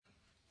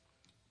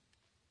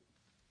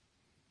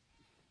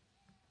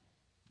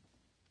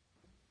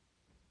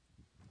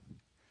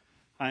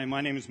Hi,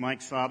 my name is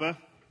Mike Saba.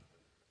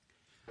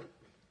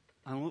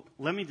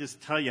 Let me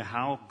just tell you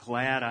how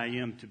glad I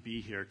am to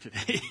be here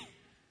today.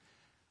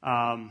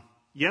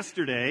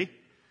 Yesterday,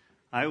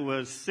 I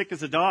was sick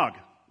as a dog,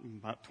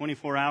 about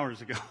 24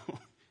 hours ago,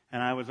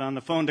 and I was on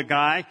the phone to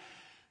Guy,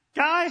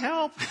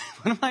 help!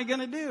 What am I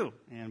going to do?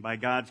 And by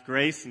God's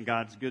grace and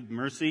God's good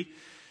mercy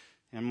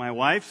and my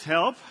wife's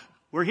help,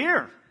 we're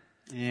here.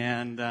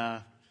 And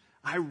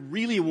I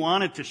really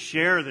wanted to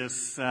share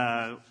this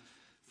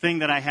thing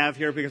that I have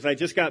here because I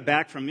just got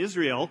back from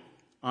Israel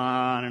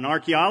on an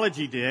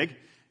archaeology dig,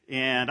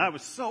 and I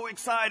was so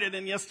excited,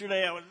 and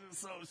yesterday I was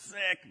so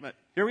sick, but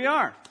here we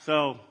are.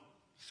 So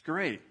it's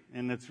great,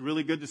 and it's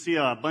really good to see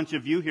a bunch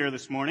of you here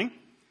this morning.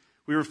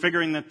 We were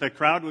figuring that the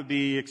crowd would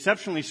be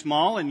exceptionally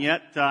small, and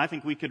yet I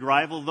think we could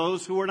rival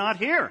those who are not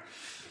here.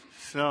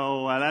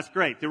 So that's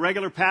great. The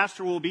regular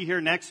pastor will be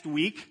here next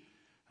week.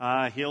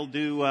 He'll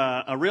do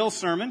a real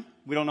sermon.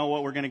 We don't know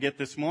what we're going to get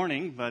this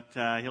morning, but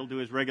he'll do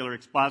his regular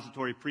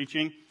expository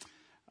preaching.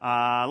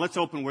 Let's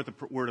open with a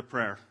word of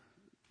prayer.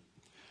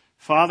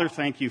 Father,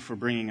 thank you for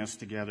bringing us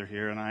together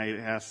here, and I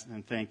ask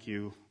and thank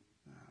you.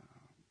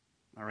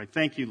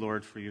 Thank you,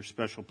 Lord, for your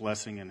special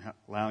blessing and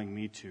allowing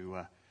me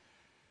to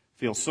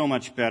feel so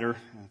much better.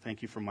 And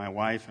thank you for my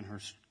wife and her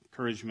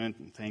encouragement,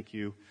 and thank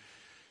you,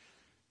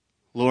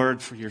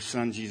 Lord, for your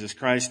Son, Jesus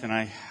Christ. And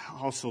I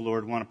also,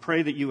 Lord, want to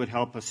pray that you would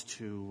help us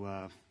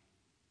to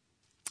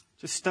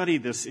study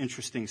this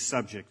interesting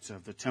subject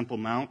of the Temple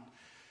Mount,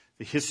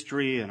 the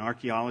history and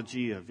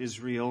archaeology of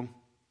Israel,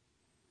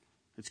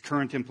 its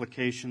current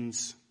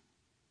implications,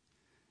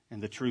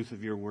 and the truth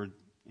of your word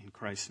in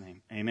Christ's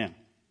name. Amen.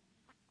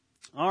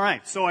 All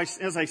right, so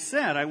as I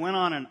said, I went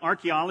on an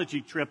archaeology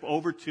trip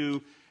over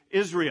to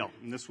Israel.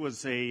 And this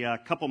was a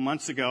couple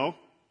months ago.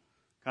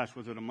 Gosh,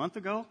 was it a month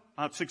ago?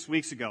 About 6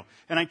 weeks ago.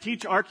 And I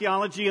teach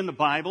archaeology in the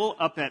Bible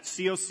up at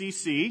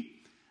COCC,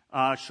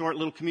 a short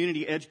little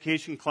community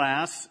education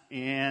class.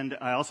 And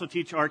I also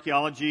teach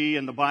archaeology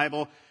in the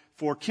Bible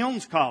for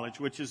Kilns College,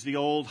 which is the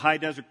old High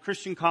Desert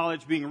Christian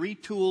College being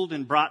retooled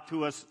and brought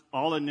to us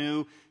all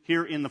anew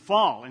here in the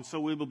fall. And so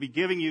we will be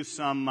giving you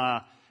some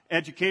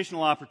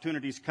educational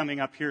opportunities coming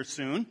up here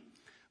soon.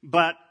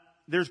 But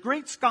there's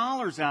great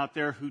scholars out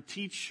there who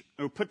teach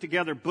or put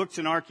together books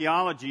in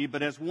archaeology,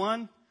 but as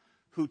one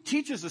who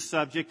teaches a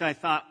subject, I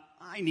thought,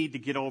 I need to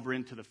get over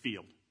into the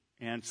field.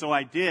 And so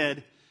I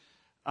did,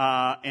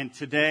 and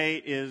today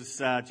is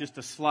just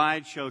a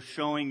slideshow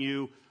showing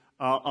you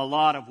a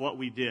lot of what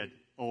we did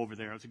over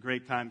there. It was a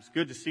great time. It's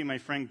good to see my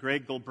friend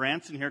Greg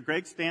Gulbranson here.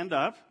 Greg, stand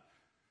up.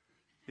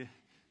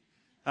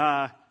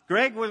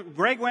 Greg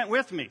went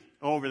with me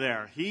over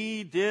there.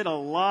 He did a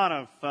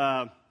lot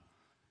of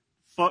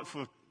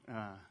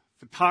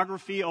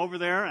photography over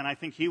there, and I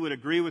think he would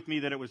agree with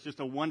me that it was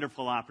just a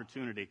wonderful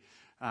opportunity.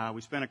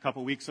 We spent a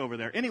couple weeks over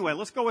there. Anyway,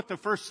 let's go with the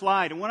first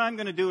slide. And what I'm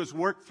going to do is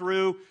work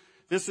through,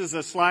 this is a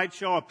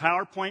slideshow, a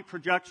PowerPoint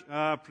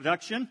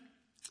production.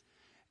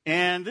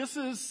 And this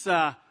is,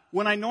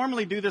 when I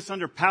normally do this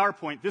under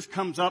PowerPoint, this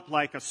comes up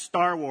like a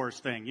Star Wars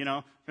thing, you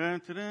know.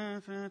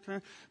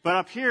 But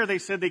up here, they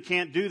said they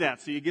can't do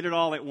that, so you get it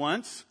all at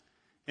once.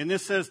 And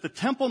this says, the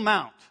Temple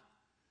Mount,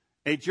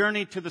 a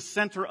journey to the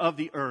center of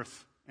the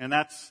earth. And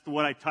that's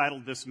what I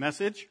titled this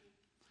message.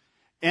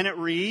 And it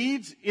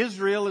reads,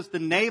 Israel is the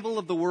navel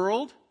of the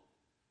world.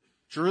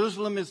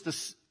 Jerusalem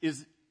is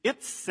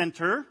its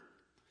center.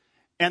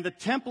 And the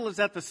temple is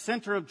at the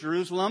center of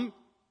Jerusalem.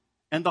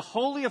 And the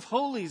Holy of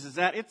Holies is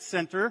at its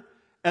center.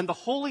 And the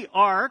Holy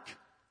Ark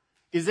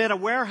is at a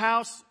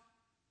warehouse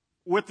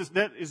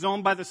that is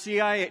owned by the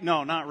CIA.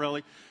 No, not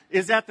really.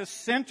 Is at the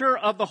center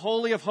of the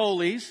Holy of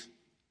Holies.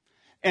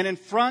 And in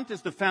front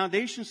is the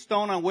foundation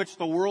stone on which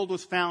the world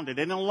was founded.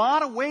 And in a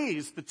lot of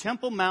ways, the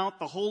Temple Mount,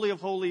 the Holy of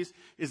Holies,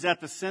 is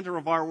at the center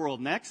of our world.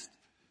 Next.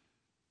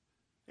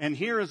 And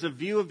here is a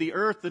view of the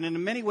earth, and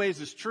in many ways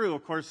is true.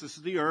 Of course, this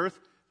is the earth.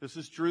 This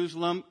is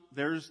Jerusalem.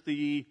 There's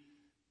the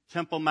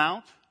Temple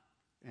Mount.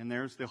 And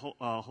there's the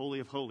Holy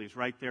of Holies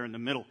right there in the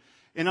middle.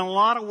 And in a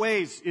lot of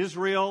ways,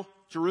 Israel,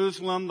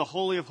 Jerusalem, the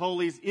Holy of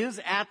Holies,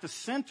 is at the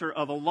center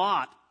of a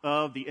lot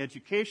of the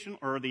education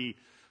or the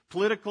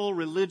political,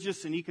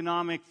 religious, and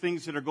economic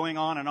things that are going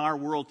on in our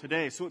world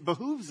today. So it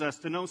behooves us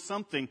to know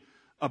something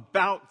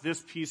about this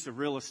piece of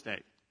real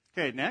estate.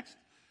 Okay, next.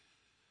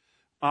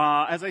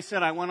 As I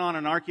said, I went on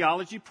an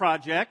archaeology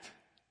project.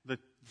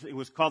 It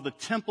was called the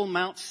Temple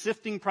Mount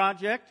Sifting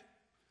Project.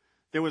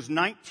 There was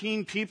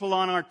 19 people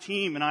on our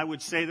team, and I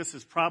would say this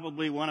is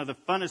probably one of the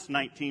funnest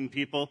 19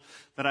 people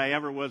that I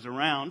ever was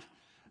around.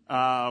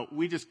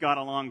 We just got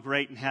along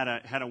great and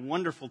had a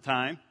wonderful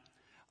time.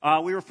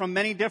 We were from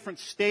many different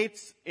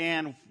states,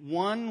 and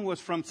one was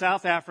from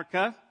South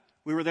Africa.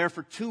 We were there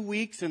for 2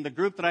 weeks, and the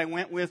group that I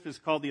went with is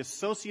called the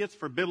Associates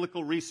for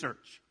Biblical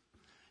Research.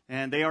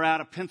 And they are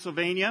out of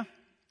Pennsylvania,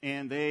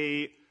 and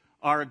they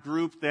are a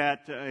group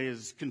that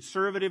is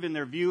conservative in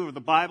their view of the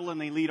Bible,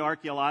 and they lead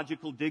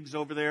archaeological digs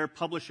over there,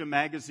 publish a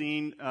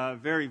magazine,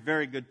 very,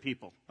 very good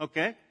people.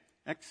 Okay,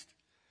 next.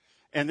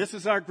 And this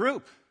is our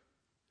group.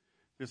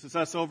 This is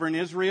us over in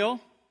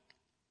Israel.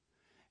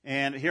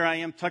 And here I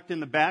am tucked in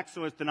the back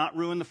so as to not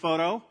ruin the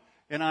photo.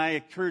 And I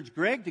encourage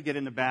Greg to get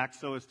in the back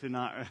so as to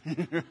not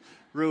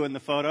ruin the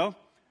photo.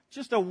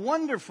 Just a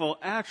wonderful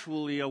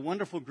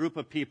group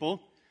of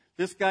people.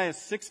 This guy is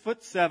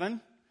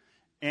 6'7",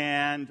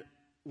 and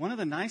one of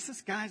the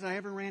nicest guys I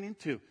ever ran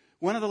into.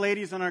 One of the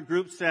ladies on our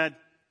group said,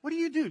 "What do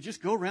you do?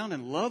 Just go around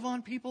and love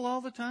on people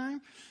all the time?"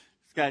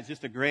 This guy's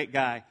just a great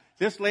guy.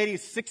 This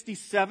lady's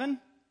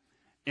 67,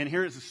 and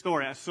here's the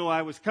story. So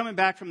I was coming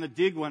back from the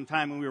dig one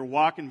time, and we were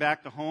walking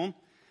back to home,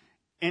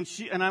 and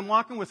I'm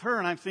walking with her,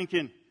 and I'm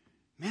thinking,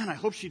 man, I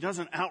hope she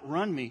doesn't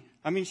outrun me.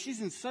 I mean,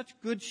 she's in such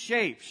good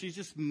shape. She's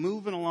just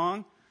moving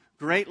along.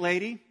 Great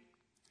lady.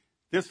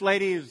 This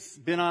lady has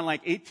been on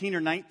like 18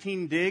 or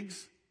 19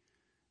 digs.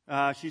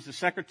 She's a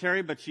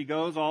secretary, but she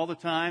goes all the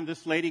time.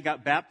 This lady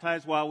got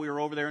baptized while we were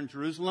over there in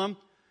Jerusalem.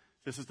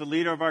 This is the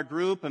leader of our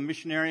group, a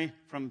missionary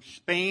from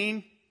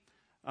Spain.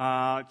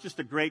 Just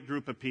a great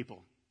group of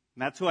people.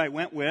 And that's who I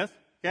went with,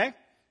 okay?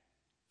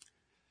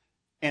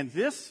 And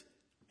this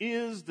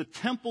is the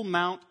Temple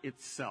Mount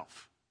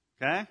itself,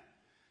 okay?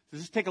 So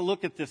just take a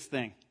look at this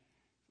thing.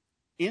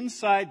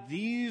 Inside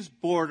these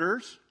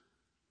borders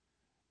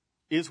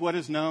is what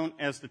is known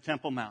as the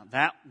Temple Mount.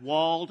 That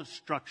walled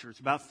structure. It's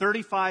about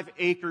 35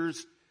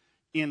 acres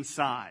in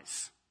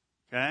size.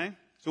 Okay?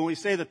 So when we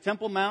say the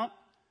Temple Mount,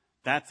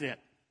 that's it.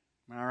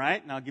 All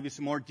right? And I'll give you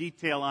some more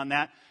detail on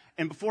that.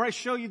 And before I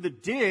show you the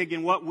dig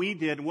and what we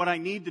did, what I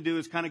need to do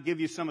is kind of give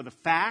you some of the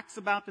facts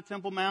about the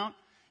Temple Mount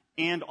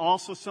and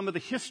also some of the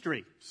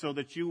history so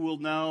that you will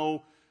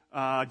know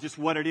just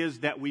what it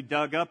is that we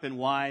dug up and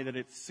why that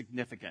it's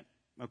significant.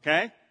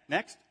 Okay?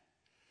 Next.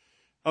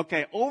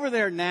 Okay, over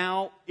there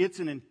now, it's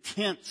an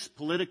intense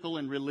political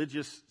and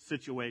religious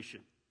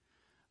situation.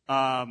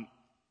 It's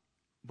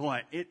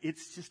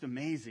just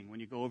amazing when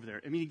you go over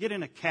there. I mean, you get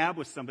in a cab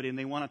with somebody and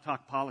they want to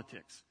talk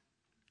politics.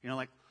 You know,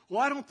 like, well,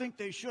 I don't think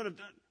they should have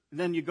done. And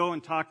then you go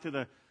and talk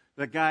to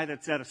the guy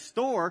that's at a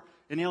store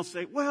and he'll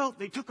say, well,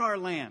 they took our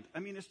land.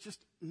 I mean,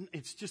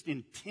 it's just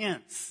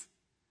intense.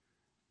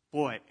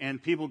 Boy,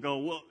 and people go,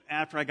 well,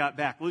 after I got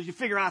back, well, did you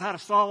figure out how to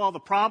solve all the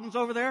problems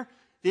over there?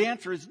 The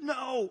answer is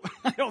no.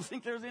 I don't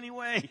think there's any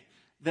way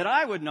that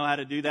I would know how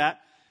to do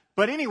that.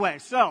 But anyway,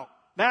 so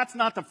that's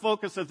not the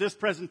focus of this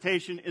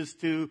presentation, is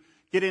to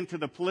get into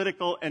the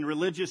political and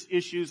religious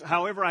issues.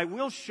 However, I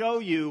will show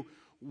you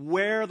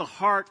where the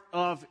heart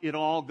of it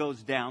all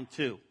goes down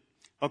to.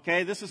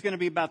 Okay, this is going to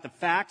be about the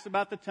facts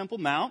about the Temple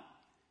Mount,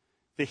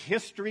 the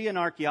history and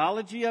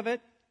archaeology of it.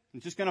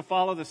 I'm just going to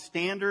follow the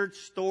standard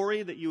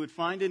story that you would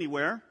find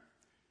anywhere,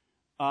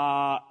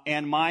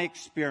 and my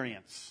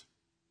experience.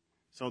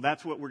 So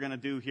that's what we're going to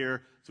do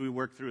here as we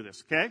work through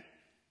this, okay?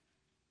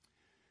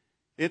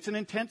 It's an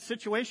intense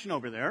situation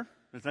over there,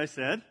 as I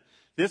said.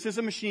 This is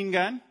a machine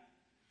gun.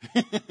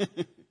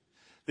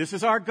 This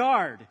is our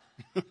guard.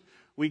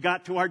 We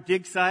got to our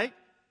dig site,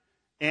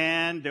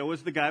 and there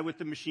was the guy with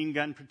the machine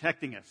gun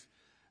protecting us.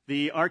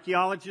 The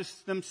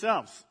archaeologists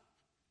themselves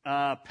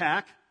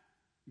pack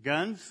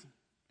guns,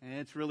 and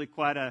it's really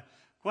quite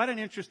an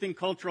interesting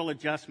cultural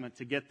adjustment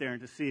to get there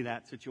and to see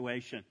that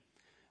situation.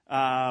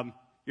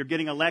 You're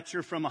getting a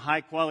lecture from a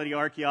high-quality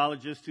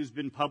archaeologist who's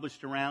been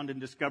published around and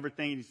discovered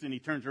things, and he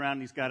turns around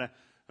and he's got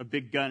a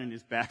big gun in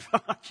his back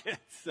pocket.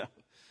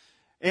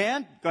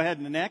 And go ahead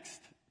and the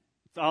next.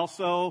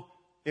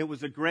 It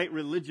was a great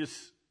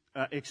religious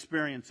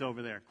experience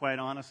over there, quite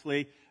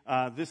honestly.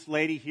 This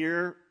lady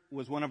here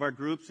was one of our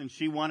groups, and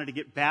she wanted to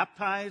get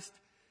baptized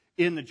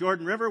in the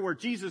Jordan River where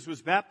Jesus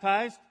was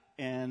baptized,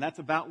 and that's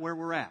about where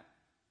we're at,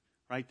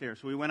 right there.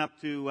 So we went up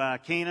to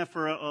Cana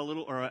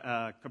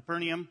for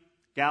Capernaum,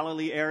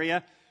 Galilee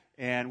area,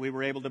 and we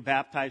were able to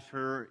baptize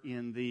her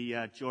in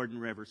the Jordan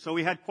River. So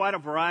we had quite a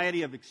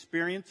variety of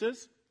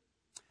experiences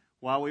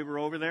while we were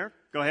over there.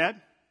 Go ahead.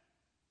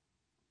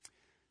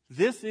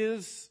 This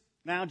is,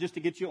 now just to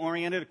get you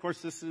oriented, of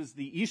course, this is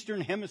the eastern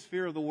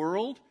hemisphere of the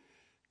world.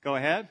 Go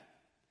ahead.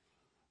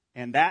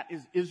 And that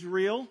is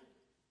Israel.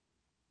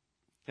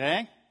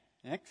 Okay,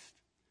 next.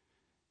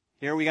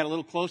 Here we got a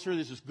little closer.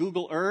 This is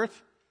Google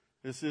Earth.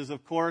 This is,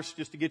 of course,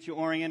 just to get you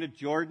oriented,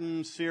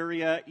 Jordan,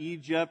 Syria,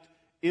 Egypt,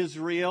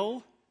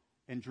 Israel,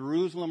 and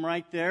Jerusalem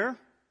right there.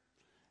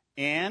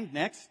 And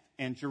next,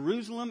 and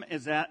Jerusalem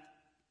is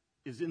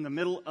in the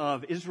middle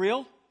of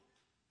Israel.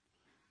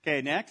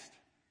 Okay, next.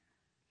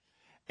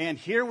 And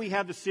here we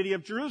have the city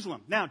of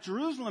Jerusalem. Now,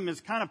 Jerusalem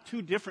is kind of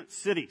two different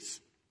cities.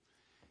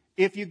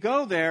 If you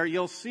go there,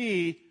 you'll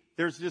see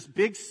there's this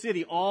big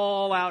city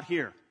all out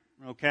here,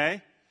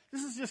 okay?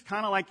 This is just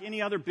kind of like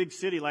any other big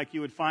city like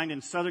you would find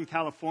in Southern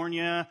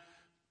California,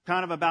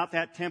 kind of about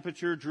that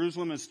temperature.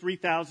 Jerusalem is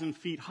 3,000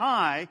 feet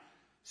high,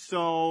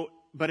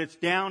 but it's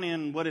down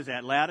in, what is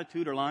that,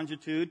 latitude or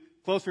longitude?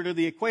 Closer to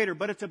the equator,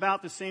 but it's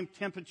about the same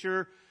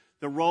temperature,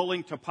 the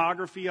rolling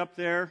topography up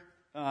there.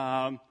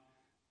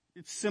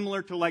 It's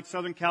similar to like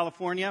Southern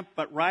California,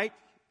 but right,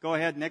 go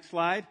ahead, next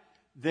slide.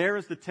 There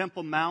is the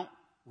Temple Mount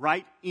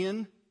right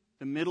in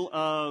the middle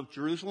of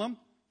Jerusalem.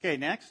 Okay,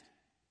 next.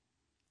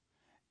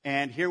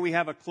 And here we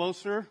have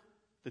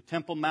the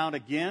Temple Mount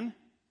again.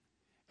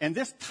 And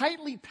this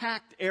tightly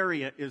packed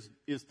area is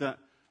the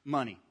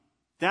money.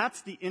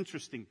 That's the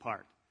interesting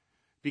part,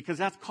 because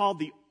that's called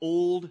the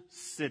Old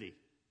City.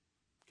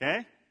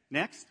 Okay,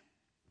 next.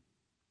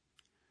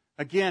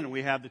 Again,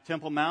 we have the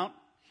Temple Mount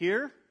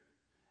here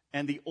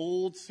and the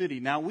Old City.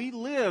 Now, we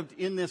lived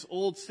in this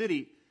Old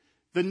City.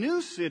 The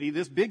new city,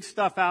 this big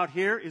stuff out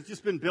here, has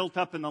just been built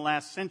up in the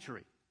last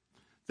century.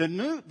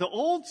 The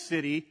Old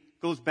City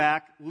goes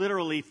back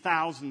literally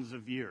thousands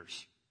of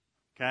years.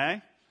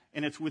 Okay?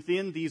 And it's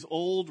within these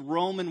old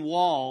Roman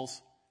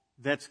walls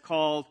that's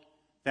called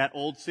that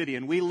Old City.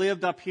 And we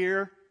lived up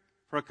here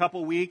for a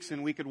couple weeks,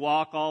 and we could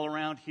walk all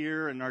around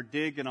here in our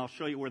dig, and I'll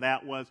show you where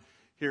that was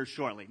here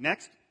shortly.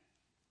 Next.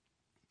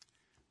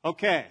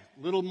 Okay,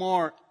 a little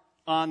more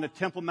on the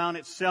Temple Mount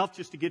itself,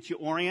 just to get you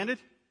oriented.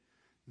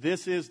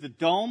 This is the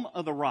Dome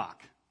of the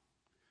Rock.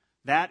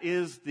 That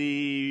is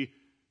the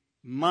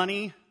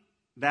money.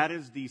 That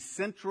is the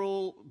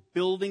central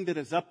building that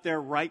is up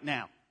there right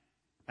now.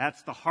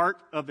 That's the heart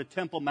of the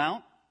Temple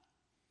Mount.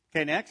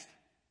 Okay, next.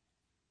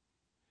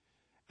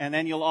 And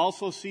then you'll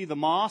also see the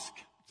mosque.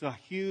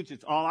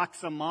 It's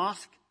Al-Aqsa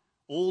Mosque.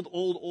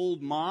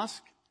 Old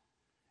mosque.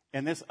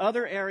 And this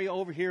other area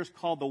over here is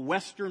called the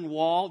Western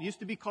Wall. It used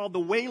to be called the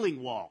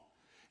Wailing Wall.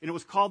 And it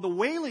was called the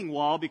Wailing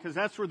Wall because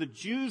that's where the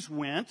Jews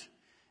went.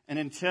 And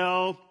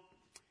until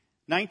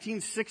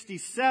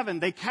 1967,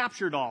 they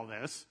captured all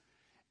this.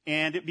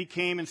 And it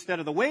became, instead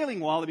of the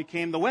Wailing Wall, it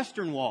became the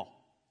Western Wall.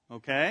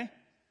 Okay?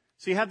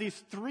 So you have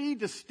these three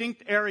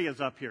distinct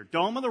areas up here.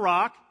 Dome of the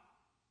Rock,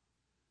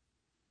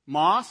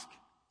 Mosque,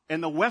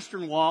 and the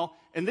Western Wall.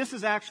 And this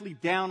is actually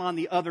down on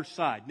the other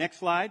side. Next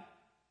slide.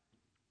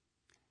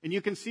 And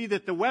you can see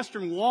that the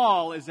Western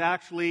Wall is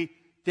actually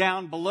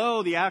down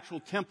below the actual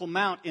Temple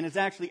Mount and is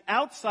actually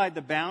outside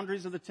the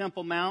boundaries of the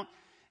Temple Mount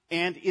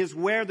and is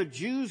where the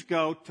Jews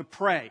go to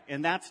pray.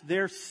 And that's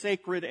their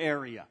sacred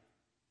area.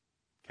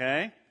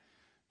 Okay?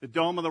 The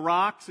Dome of the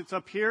Rock sits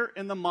up here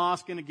in the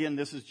mosque. And again,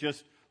 this is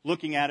just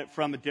looking at it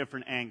from a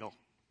different angle.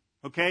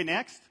 Okay,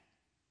 next.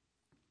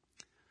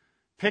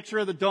 Picture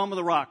of the Dome of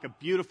the Rock, a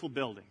beautiful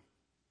building.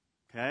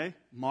 Okay?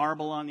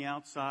 Marble on the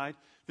outside.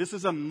 This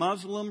is a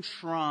Muslim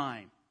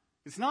shrine.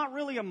 It's not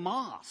really a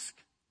mosque.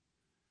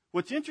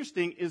 What's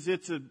interesting is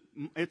it's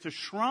a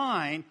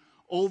shrine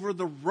over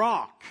the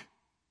rock.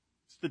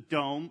 It's the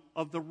Dome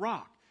of the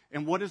Rock.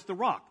 And what is the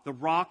rock? The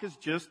rock is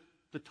just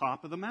the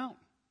top of the mountain.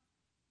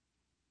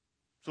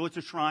 So it's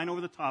a shrine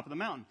over the top of the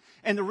mountain.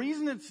 And the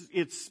reason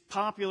it's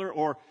popular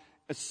or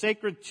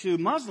sacred to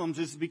Muslims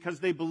is because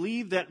they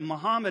believe that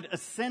Muhammad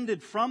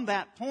ascended from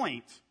that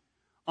point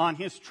on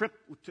his trip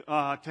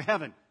to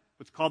heaven.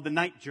 What's called the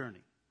night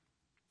journey.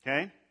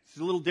 Okay? It's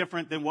a little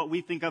different than what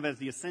we think of as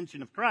the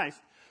ascension of Christ.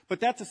 But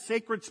that's a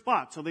sacred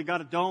spot, so they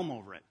got a dome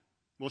over it.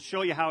 We'll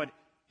show you how it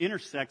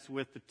intersects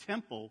with the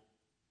temple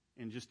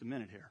in just a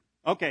minute here.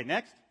 Okay,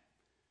 next.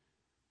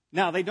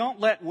 Now, they don't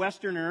let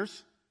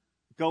Westerners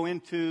go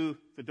into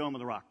the Dome of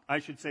the Rock. I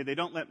should say they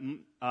don't let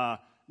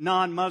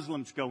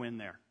non-Muslims go in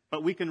there.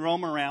 But we can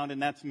roam around,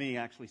 and that's me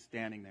actually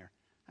standing there.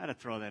 I had to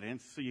throw that in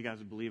so you guys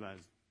would believe I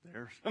was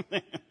there or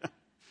something.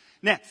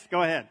 Next,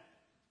 go ahead.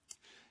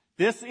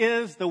 This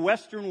is the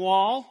Western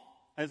Wall,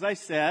 as I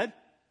said,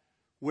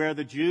 where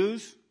the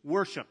Jews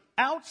worship.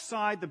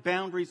 Outside the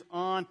boundaries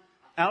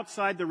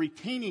outside the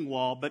retaining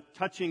wall, but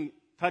touching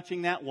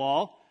that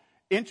wall.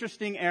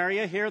 Interesting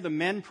area here. The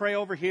men pray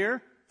over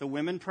here. The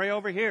women pray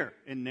over here.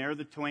 And there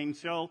the twain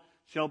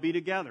shall be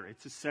together.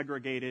 It's a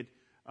segregated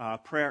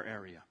prayer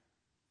area.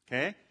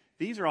 Okay?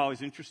 These are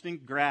always interesting.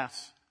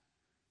 Grass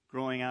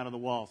growing out of the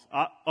walls.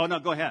 Oh, no,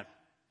 go ahead.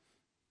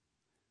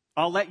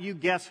 I'll let you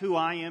guess who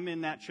I am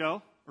in that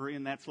show or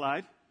in that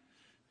slide.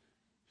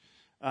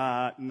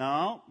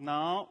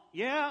 No,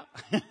 yeah.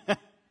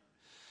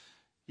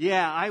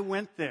 Yeah, I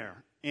went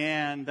there.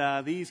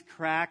 And these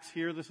cracks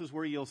here, this is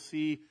where you'll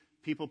see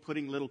people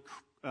putting little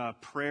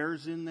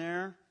prayers in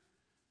there.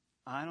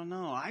 I don't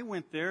know. I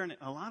went there, and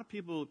a lot of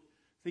people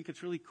think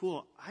it's really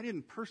cool. I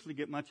didn't personally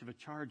get much of a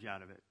charge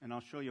out of it, and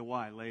I'll show you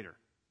why later.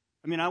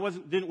 I mean, I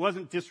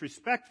wasn't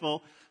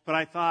disrespectful, but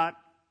I thought,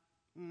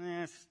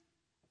 it's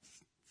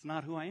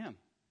not who I am,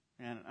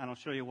 and I'll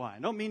show you why. I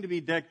don't mean to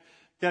be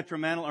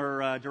detrimental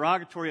or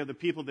derogatory of the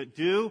people that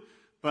do,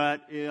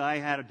 but I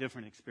had a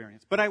different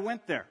experience. But I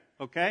went there.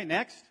 Okay,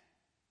 next.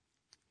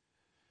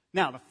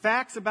 Now, the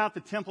facts about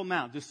the Temple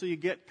Mount, just so you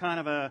get kind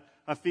of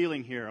a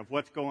feeling here of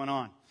what's going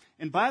on.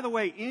 And by the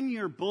way, in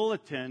your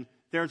bulletin,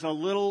 there's a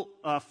little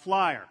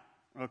flyer,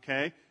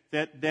 okay,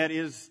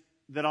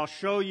 that I'll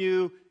show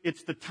you.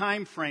 It's the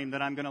time frame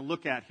that I'm going to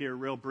look at here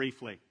real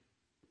briefly,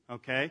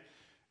 okay?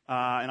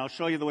 And I'll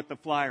show you what the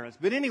flyer is.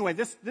 But anyway,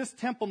 this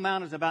Temple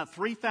Mount is about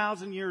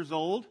 3,000 years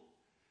old.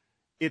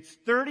 It's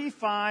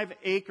 35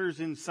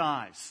 acres in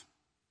size,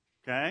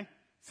 okay?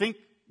 Think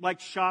like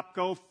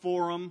Costco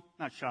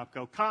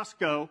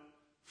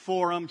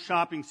Forum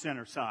Shopping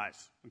Center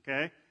size,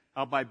 okay?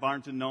 Out by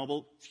Barnes &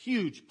 Noble. It's a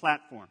huge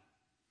platform.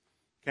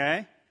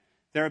 Okay?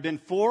 There have been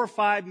 4 or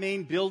 5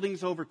 main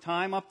buildings over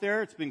time up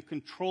there. It's been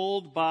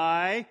controlled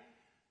by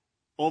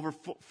over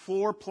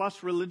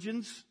 4+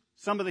 religions.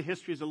 Some of the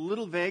history is a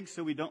little vague,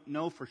 so we don't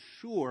know for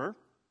sure.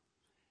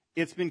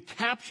 It's been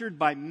captured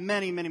by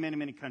many, many, many,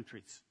 many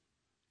countries.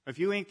 If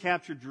you ain't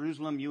captured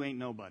Jerusalem, you ain't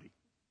nobody.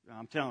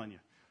 I'm telling you,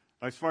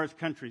 as far as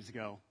countries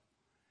go.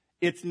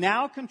 It's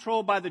now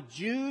controlled by the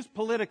Jews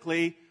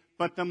politically,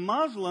 but the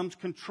Muslims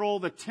control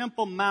the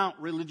Temple Mount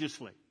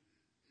religiously.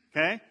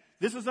 Okay?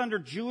 This is under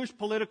Jewish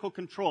political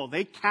control.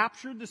 They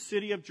captured the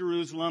city of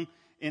Jerusalem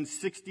in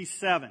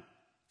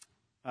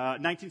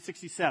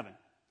 1967.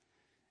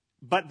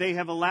 But they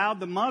have allowed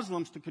the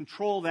Muslims to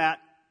control that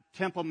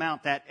Temple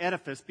Mount, that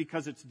edifice,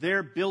 because it's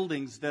their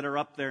buildings that are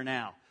up there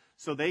now.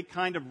 So they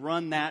kind of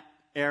run that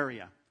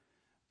area.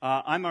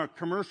 I'm a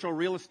commercial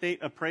real estate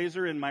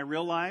appraiser in my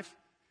real life,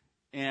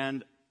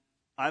 and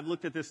I've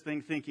looked at this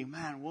thing thinking,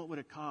 man, what would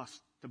it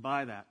cost to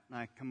buy that? And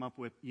I come up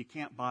with, you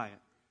can't buy it.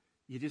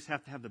 You just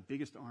have to have the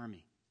biggest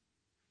army,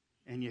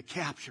 and you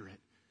capture it,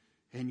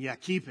 and you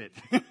keep it,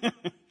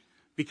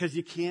 because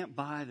you can't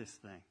buy this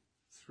thing.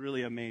 It's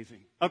really amazing.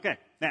 Okay,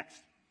 next.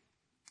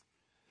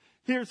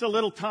 Here's a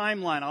little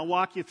timeline. I'll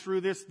walk you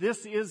through this.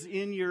 This is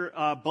in your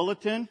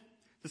bulletin.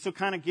 This will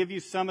kind of give you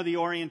some of the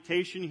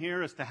orientation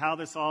here as to how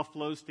this all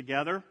flows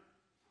together.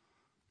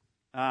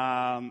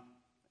 All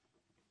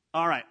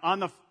right.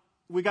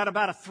 We got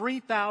about a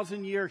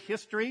 3,000-year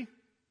history.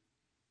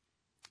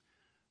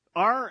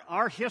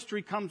 Our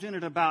history comes in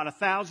at about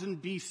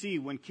 1000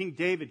 BC when King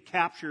David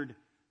captured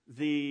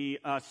the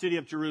city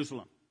of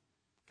Jerusalem.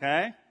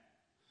 Okay?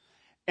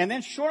 And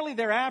then shortly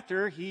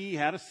thereafter, he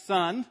had a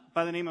son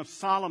by the name of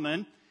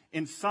Solomon,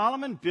 and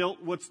Solomon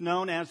built what's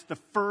known as the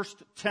first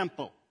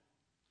temple.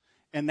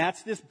 And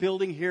that's this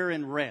building here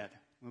in red,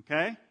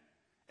 okay?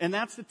 And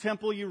that's the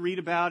temple you read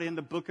about in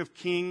the book of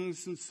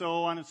Kings and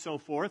so on and so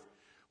forth,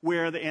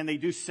 and they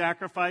do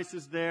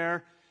sacrifices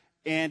there.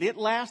 And it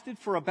lasted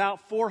for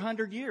about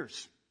 400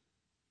 years.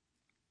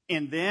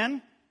 And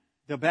then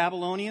the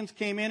Babylonians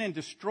came in and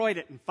destroyed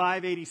it in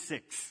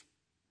 586.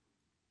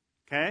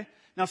 Okay?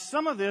 Now,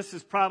 some of this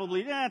is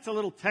probably, it's a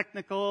little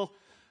technical,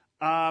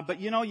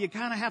 but you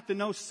kind of have to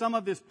know some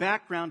of this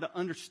background to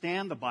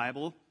understand the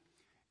Bible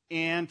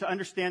and to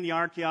understand the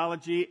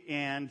archaeology,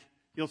 and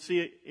you'll see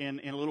it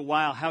in a little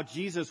while how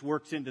Jesus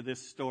works into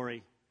this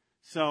story.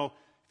 So,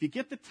 if you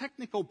get the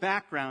technical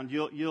background,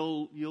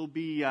 you'll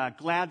be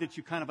glad that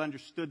you kind of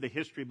understood the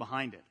history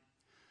behind it.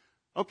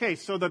 Okay,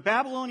 so the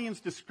Babylonians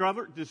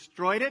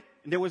destroyed it,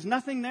 and there was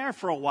nothing there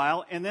for a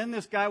while, and then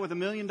this guy with $1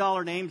 million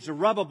name,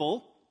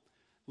 Zerubbabel,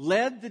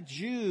 led the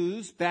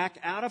Jews back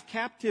out of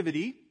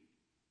captivity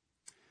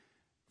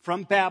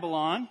from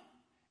Babylon,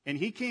 and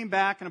he came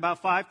back in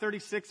about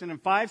 536, and in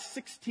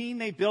 516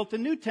 they built a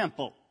new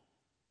temple.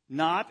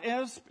 Not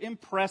as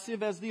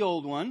impressive as the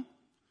old one,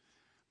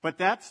 but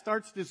that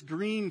starts this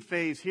green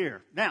phase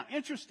here. Now,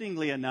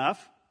 interestingly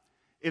enough,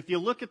 if you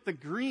look at the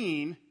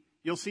green,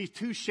 you'll see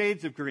two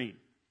shades of green.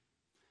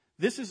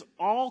 This is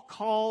all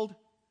called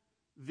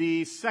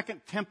the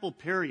Second Temple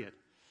period.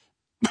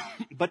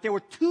 But there were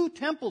two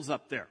temples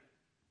up there.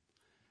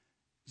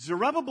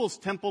 Zerubbabel's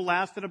temple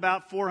lasted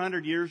about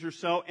 400 years or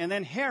so, and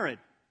then Herod,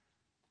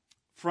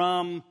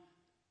 from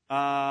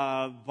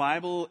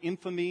Bible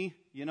infamy,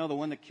 the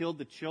one that killed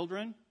the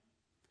children,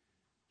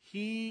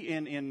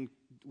 he,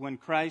 when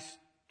Christ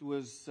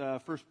was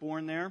first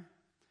born there,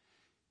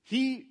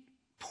 he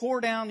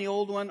tore down the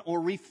old one or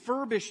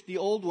refurbished the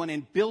old one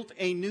and built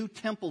a new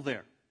temple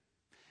there.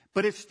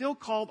 But it's still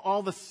called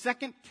all the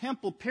Second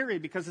Temple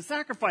period because the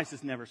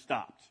sacrifices never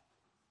stopped.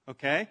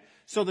 Okay?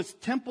 So this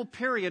temple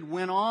period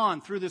went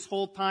on through this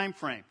whole time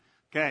frame.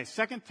 Okay,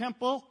 Second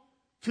Temple,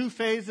 2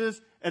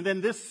 phases, and then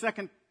this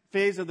second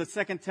phase of the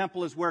Second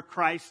Temple is where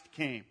Christ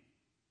came.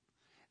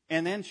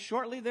 And then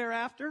shortly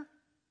thereafter,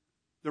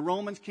 the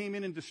Romans came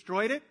in and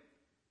destroyed it.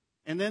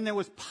 And then there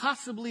was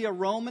possibly a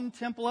Roman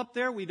temple up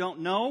there. We don't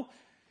know.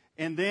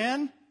 And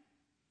then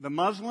the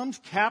Muslims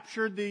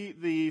captured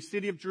the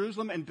city of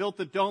Jerusalem and built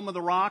the Dome of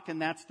the Rock,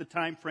 and that's the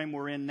time frame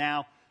we're in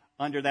now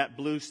under that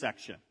blue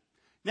section.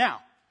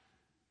 Now,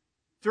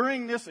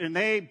 during this, and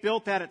they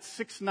built that at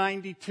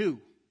 692.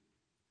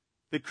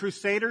 The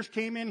Crusaders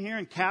came in here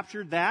and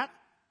captured that.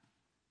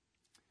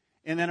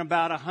 And then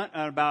about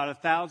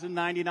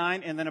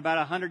 1099, and then about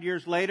 100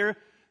 years later,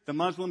 the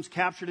Muslims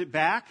captured it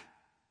back.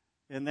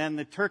 And then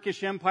the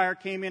Turkish Empire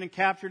came in and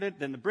captured it.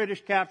 Then the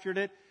British captured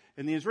it.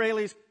 And the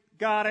Israelis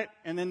got it.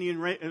 And then the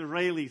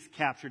Israelis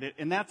captured it.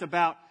 And that's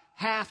about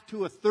half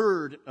to a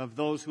third of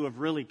those who have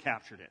really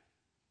captured it.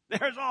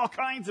 There's all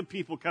kinds of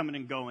people coming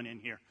and going in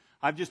here.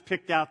 I've just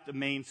picked out the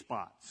main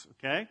spots,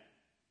 okay?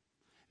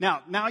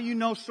 Now you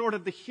know sort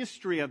of the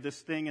history of this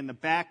thing and the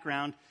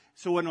background.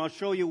 So when I'll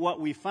show you what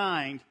we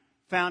found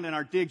in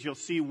our digs, you'll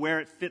see where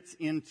it fits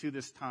into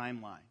this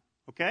timeline.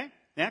 Okay?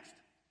 Next.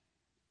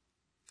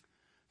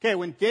 Okay,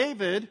 when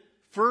David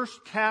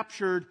first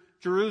captured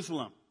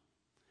Jerusalem,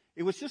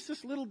 it was just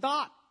this little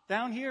dot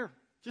down here,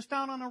 just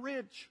down on a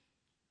ridge.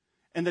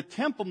 And the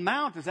Temple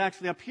Mount is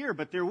actually up here,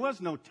 but there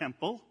was no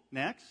temple.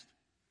 Next.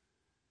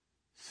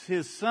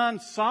 His son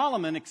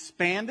Solomon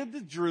expanded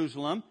the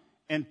Jerusalem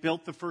and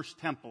built the first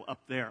temple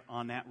up there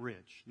on that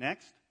ridge.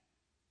 Next.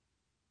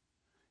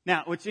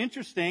 Now, what's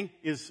interesting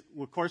is,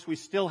 of course, we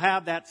still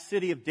have that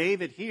city of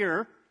David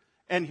here,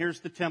 and here's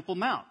the Temple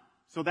Mount.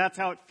 So that's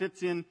how it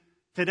fits in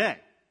today.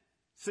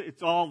 So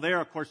it's all there,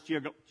 of course,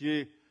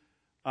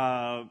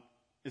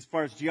 as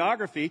far as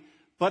geography,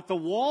 but the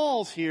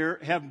walls here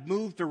have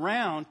moved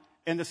around,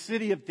 and the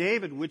city of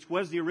David, which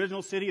was the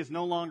original city, is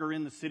no longer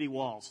in the city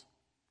walls.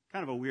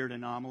 Kind of a weird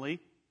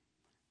anomaly.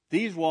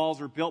 These walls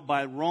are built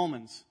by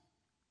Romans,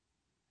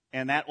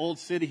 and that old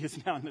city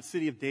is now in the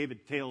city of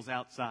David, tails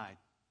outside.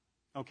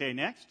 Okay,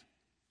 next.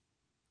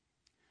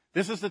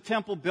 This is the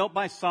temple built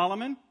by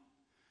Solomon.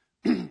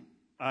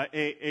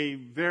 A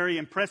very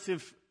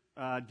impressive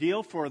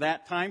deal for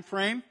that time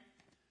frame.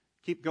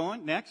 Keep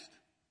going. Next.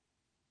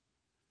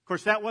 Of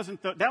course, that was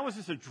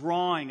just a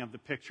drawing of the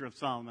picture of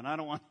Solomon. I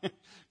don't want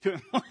to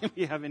if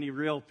you have any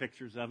real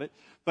pictures of it.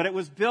 But it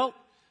was built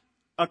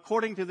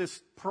according to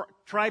this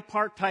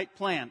tripartite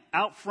plan.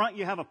 Out front,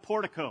 you have a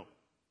portico.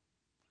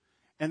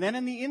 And then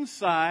in the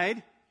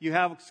inside, you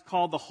have what's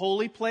called the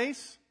holy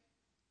place.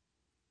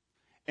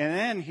 And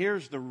then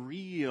here's the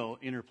real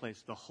inner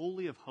place, the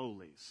Holy of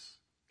Holies.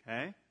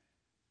 Okay?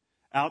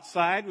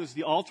 Outside was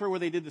the altar where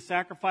they did the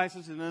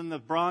sacrifices, and then the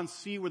bronze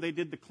sea where they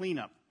did the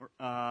cleanup.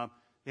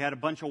 They had a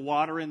bunch of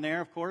water in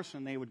there, of course,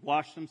 and they would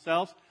wash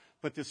themselves.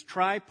 But this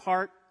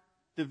tripart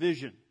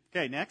division.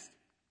 Okay, next.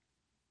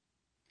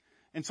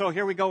 And so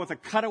here we go with a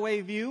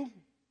cutaway view,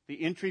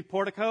 the entry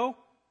portico,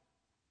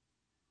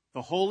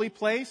 the holy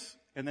place,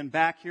 and then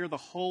back here, the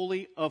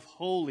Holy of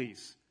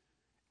Holies,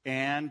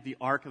 and the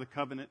Ark of the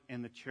Covenant,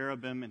 and the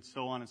cherubim, and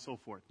so on and so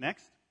forth.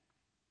 Next.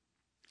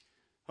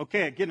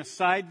 Okay, again, a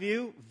side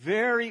view.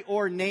 Very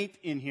ornate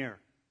in here.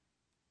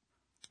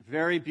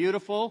 Very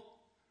beautiful.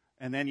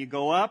 And then you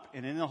go up,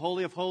 and in the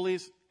Holy of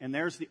Holies, and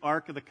there's the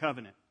Ark of the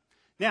Covenant.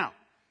 Now,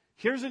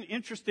 here's an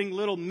interesting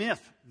little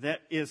myth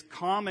that is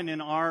common in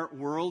our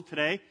world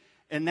today,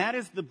 and that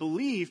is the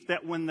belief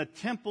that when the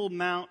Temple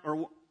Mount,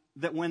 or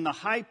that when the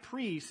high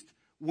priest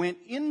went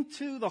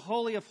into the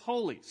Holy of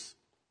Holies,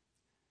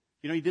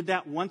 you know, he did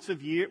that once a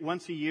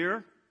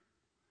year.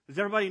 Does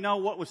everybody know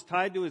what was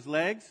tied to his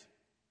legs?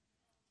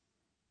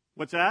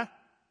 What's that?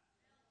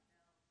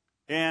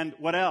 And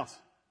what else?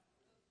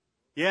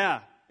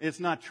 Yeah,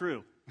 it's not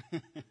true.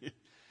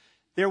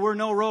 There were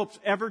no ropes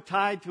ever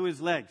tied to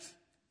his legs.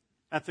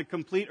 That's a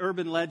complete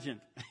urban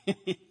legend.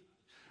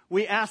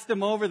 We asked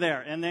him over there,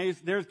 and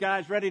there's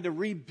guys ready to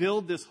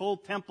rebuild this whole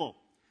temple.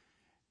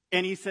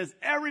 And he says,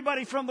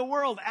 everybody from the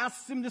world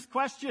asks him this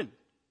question.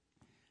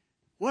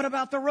 What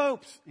about the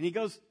ropes? And he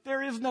goes,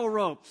 there is no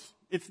ropes.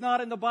 It's not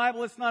in the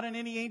Bible. It's not in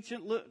any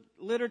ancient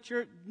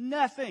literature.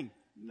 Nothing.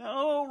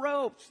 No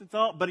ropes. It's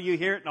all, but you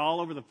hear it all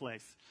over the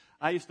place.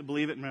 I used to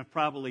believe it and have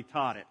probably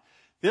taught it.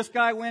 This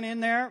guy went in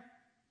there.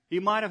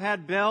 He might have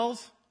had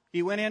bells.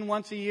 He went in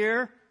once a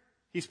year.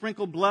 He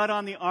sprinkled blood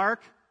on the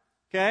ark.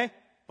 Okay?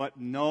 But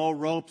no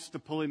ropes to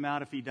pull him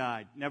out if he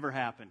died. Never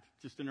happened.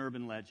 Just an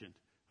urban legend.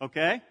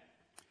 Okay?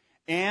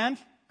 And,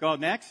 go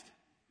next.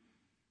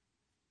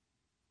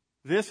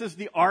 This is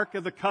the Ark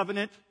of the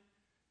Covenant.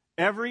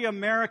 Every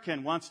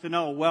American wants to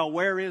know, well,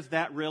 where is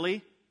that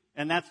really?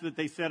 And that's what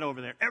they said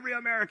over there. Every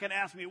American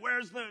asked me,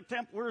 where's the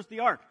temple? Where's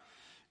the Ark?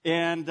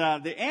 And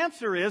the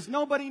answer is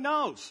nobody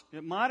knows.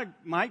 It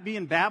might be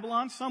in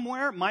Babylon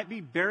somewhere. It might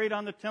be buried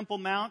on the Temple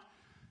Mount.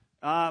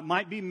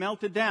 Might be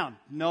melted down.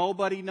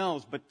 Nobody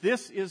knows. But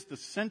this is the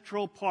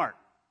central part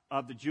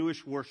of the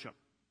Jewish worship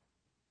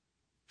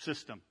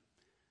system.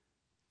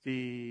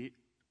 The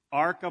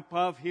ark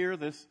above here,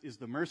 this is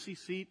the mercy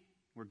seat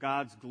where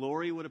God's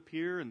glory would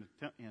appear, and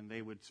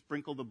they would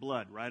sprinkle the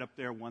blood right up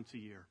there once a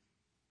year.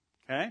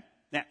 Okay?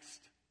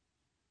 Next.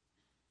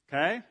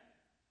 Okay?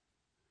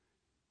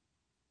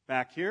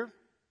 Back here,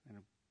 and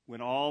it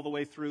went all the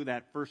way through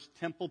that first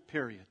temple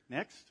period.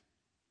 Next.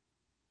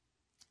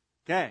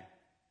 Okay.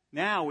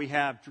 Now we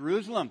have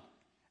Jerusalem.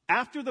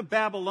 After the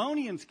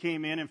Babylonians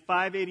came in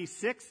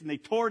 586 and they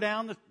tore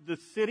down the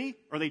city,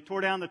 or they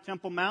tore down the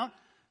Temple Mount,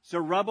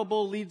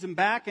 Zerubbabel leads them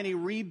back and he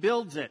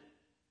rebuilds it.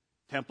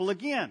 Temple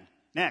again.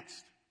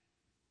 Next.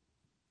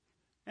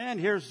 And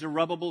here's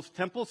Zerubbabel's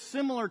temple,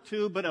 similar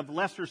to, but of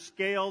lesser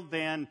scale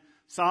than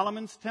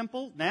Solomon's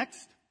temple.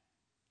 Next.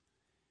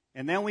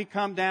 And then we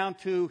come down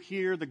to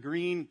here, the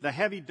green, the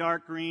heavy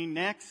dark green.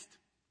 Next.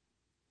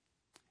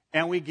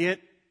 And we get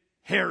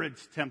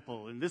Herod's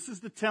temple. And this is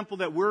the temple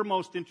that we're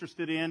most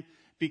interested in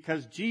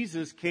because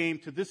Jesus came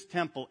to this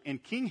temple.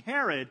 And King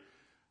Herod,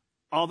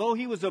 although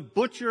he was a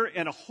butcher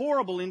and a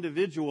horrible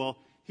individual,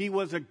 he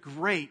was a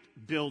great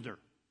builder.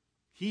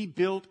 He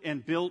built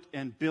and built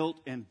and built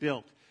and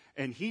built.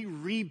 And he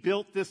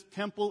rebuilt this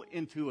temple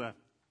into a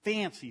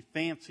fancy,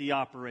 fancy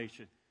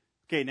operation.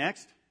 Okay,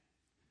 next.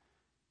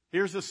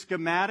 Here's a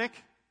schematic.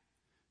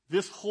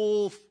 This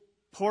whole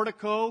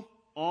portico,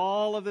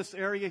 all of this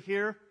area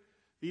here,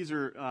 these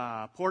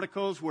are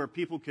porticos where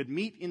people could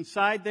meet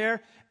inside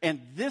there.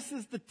 And this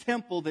is the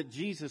temple that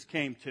Jesus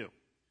came to.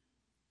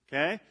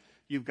 Okay?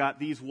 You've got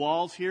these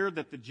walls here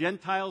that the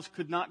Gentiles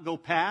could not go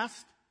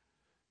past.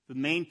 the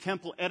main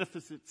temple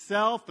edifice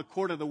itself, the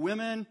court of the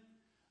women.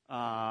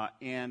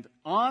 And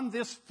on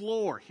this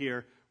floor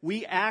here,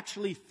 we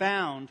actually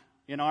found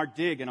in our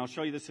dig, and I'll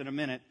show you this in a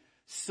minute,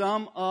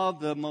 some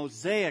of the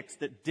mosaics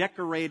that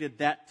decorated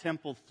that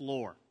temple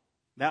floor.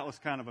 That was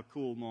kind of a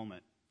cool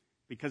moment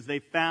because they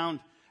found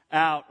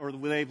out, or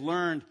they've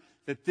learned,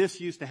 that this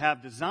used to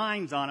have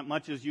designs on it,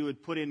 much as you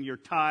would put in your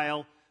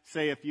tile,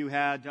 say if you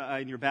had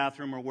in your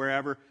bathroom or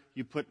wherever,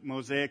 you put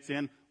mosaics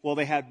in. Well,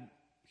 they had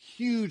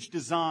huge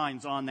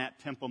designs on that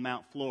Temple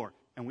Mount floor,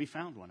 and we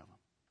found one of them.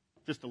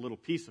 Just a little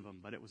piece of them,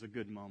 but it was a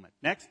good moment.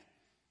 Next.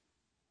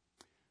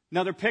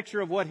 Another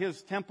picture of what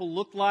his temple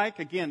looked like.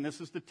 Again,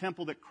 this is the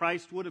temple that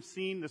Christ would have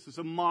seen. This is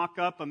a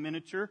mock-up, a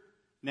miniature.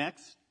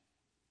 Next.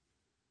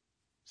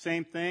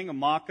 Same thing, a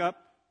mock-up,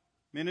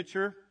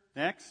 miniature.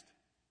 Next.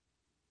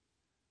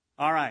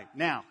 All right,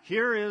 now,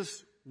 here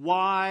is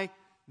why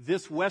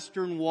this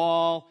Western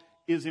Wall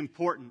is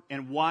important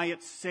and why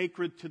it's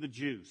sacred to the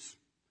Jews.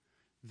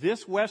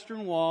 This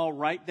Western Wall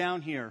right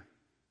down here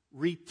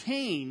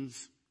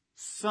retains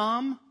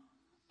some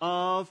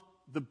of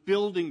the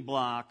building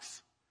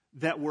blocks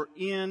that were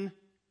in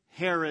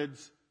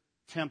Herod's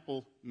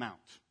Temple Mount.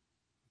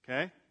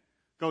 Okay?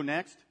 Go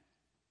next.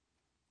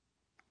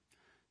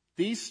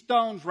 These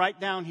stones right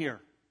down here.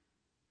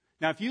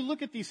 Now, if you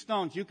look at these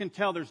stones, you can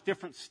tell there's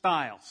different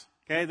styles.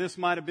 Okay? This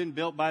might have been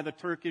built by the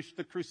Turkish,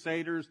 the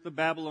Crusaders, the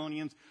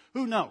Babylonians.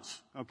 Who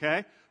knows?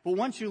 Okay? But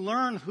once you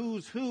learn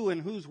who's who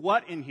and who's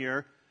what in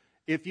here,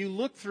 if you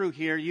look through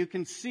here, you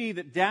can see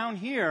that down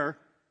here,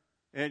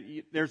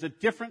 there's a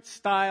different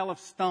style of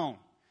stone.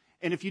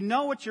 And if you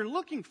know what you're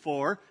looking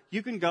for,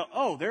 you can go,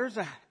 oh, there's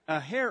a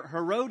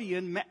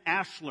Herodian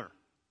ashlar,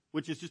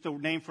 which is just a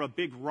name for a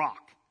big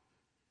rock.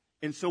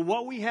 And so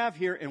what we have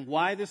here and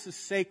why this is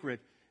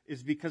sacred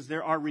is because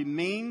there are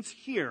remains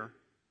here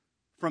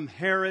from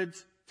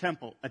Herod's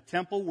temple, a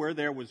temple where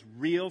there was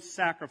real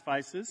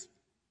sacrifices,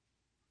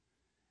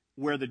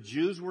 where the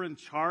Jews were in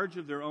charge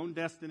of their own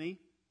destiny,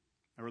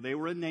 or they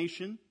were a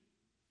nation.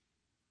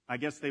 I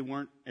guess they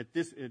weren't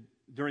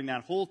during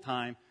that whole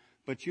time,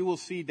 but you will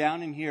see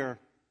down in here,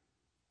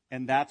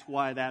 and that's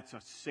why that's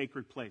a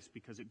sacred place,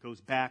 because it goes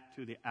back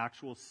to the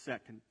actual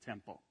second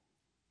temple.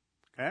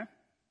 Okay?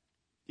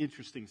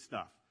 Interesting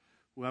stuff.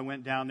 Well, I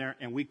went down there,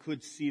 and we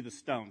could see the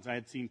stones. I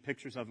had seen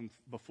pictures of them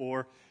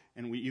before,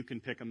 and you can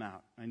pick them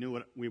out. I knew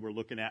what we were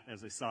looking at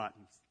as I saw it.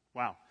 And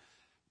wow.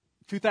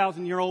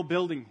 2,000-year-old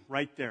building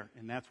right there,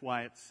 and that's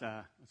why it's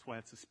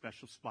a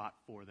special spot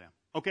for them.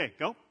 Okay,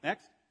 go.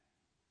 Next.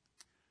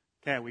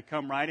 Okay, we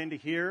come right into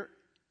here.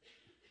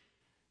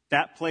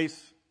 That place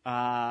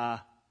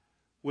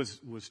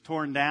was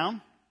torn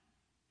down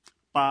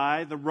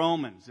by the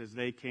Romans as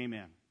they came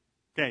in.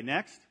 Okay,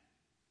 next.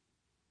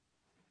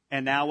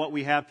 And now what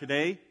we have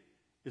today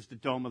is the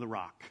Dome of the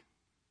Rock.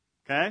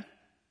 Okay?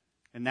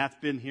 And that's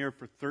been here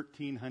for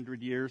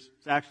 1,300 years.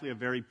 It's actually a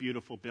very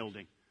beautiful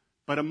building.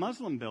 But a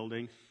Muslim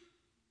building,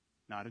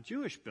 not a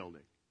Jewish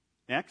building.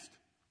 Next.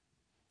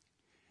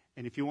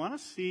 And if you want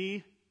to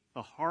see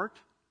the heart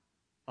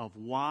of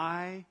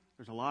why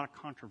there's a lot of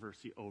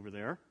controversy over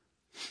there,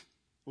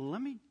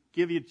 let me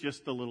give you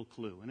just a little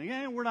clue. And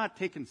again, we're not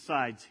taking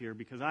sides here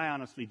because I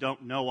honestly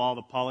don't know all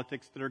the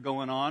politics that are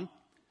going on.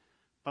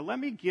 But let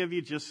me give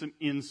you just some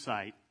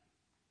insight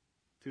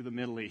to the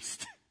Middle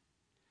East.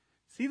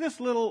 See this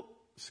little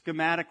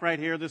schematic right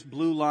here, this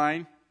blue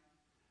line?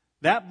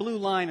 That blue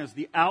line is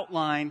the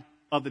outline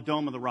of the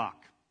Dome of the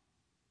Rock.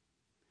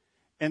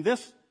 And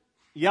this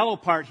yellow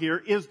part here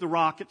is the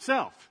rock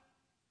itself.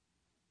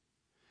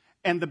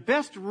 And the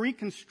best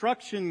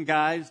reconstruction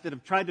guys that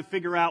have tried to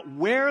figure out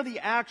where the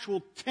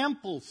actual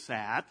temple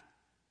sat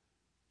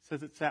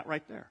says it sat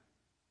right there.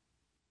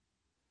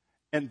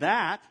 And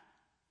that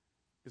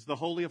is the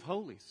Holy of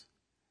Holies.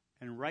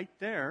 And right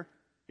there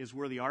is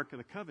where the Ark of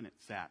the Covenant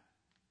sat.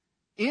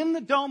 In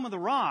the Dome of the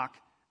Rock,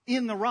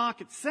 in the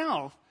rock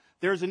itself,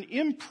 there's an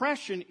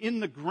impression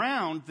in the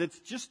ground that's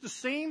just the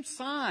same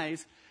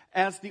size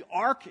as the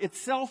Ark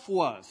itself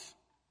was.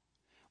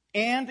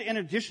 And an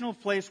additional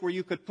place where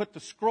you could put the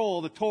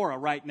scroll, the Torah,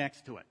 right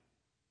next to it.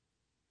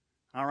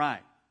 All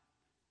right.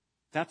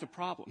 That's a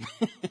problem.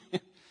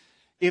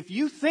 If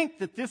you think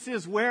that this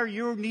is where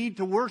you need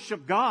to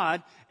worship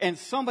God and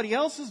somebody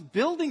else's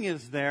building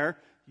is there,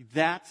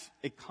 that's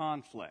a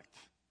conflict,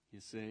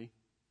 you see.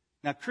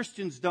 Now,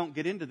 Christians don't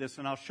get into this,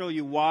 and I'll show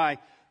you why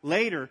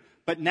later,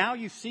 but now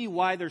you see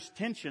why there's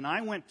tension.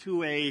 I went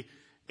to a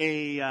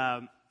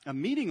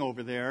meeting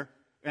over there,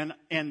 and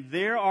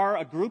there are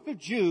a group of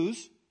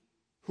Jews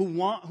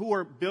who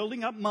are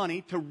building up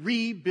money to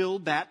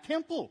rebuild that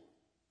temple.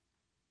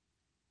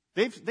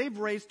 They've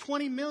raised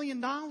 $20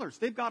 million.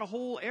 They've got a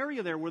whole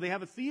area there where they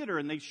have a theater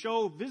and they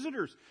show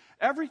visitors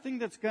everything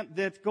that's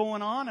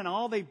going on and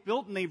all they've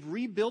built, and they've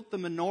rebuilt the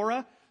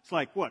menorah. It's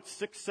like,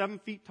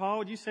 6-7 feet tall,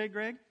 would you say,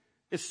 Greg?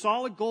 It's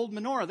solid gold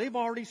menorah. They've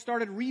already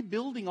started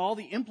rebuilding all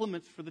the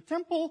implements for the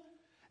temple,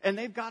 and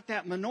they've got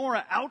that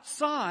menorah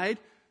outside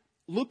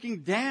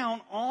looking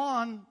down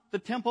on the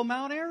Temple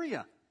Mount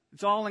area.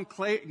 It's all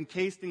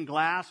encased in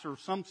glass or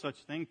some such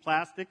thing,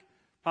 plastic.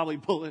 probably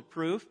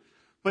bulletproof,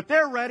 but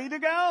they're ready to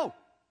go.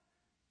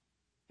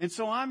 And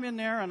so I'm in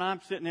there and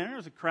I'm sitting there.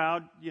 There's a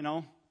crowd,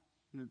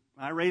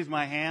 I raise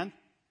my hand.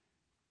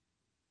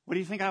 What do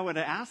you think I would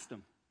have asked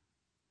them?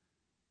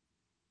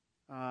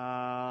 What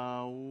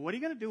are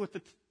you going to do with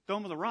the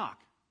Dome of the Rock?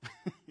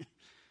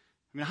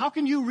 I mean, how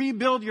can you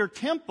rebuild your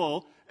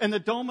temple and the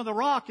Dome of the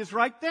Rock is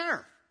right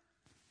there?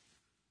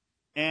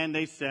 And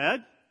they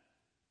said,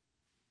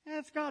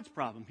 it's God's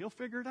problem. He'll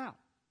figure it out.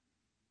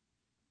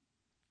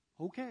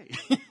 Okay.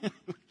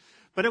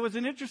 But it was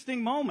an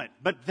interesting moment.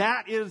 But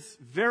that is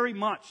very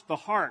much the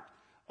heart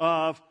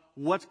of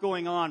what's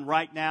going on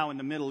right now in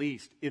the Middle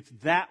East. It's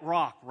that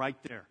rock right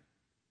there.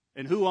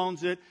 And who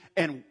owns it?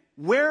 And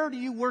where do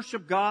you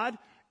worship God?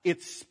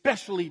 It's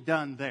specially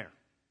done there.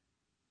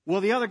 Well,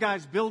 the other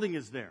guy's building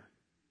is there.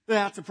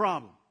 That's a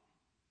problem.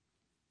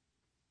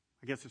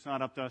 I guess it's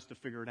not up to us to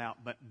figure it out.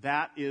 But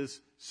that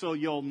is so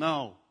you'll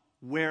know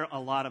where a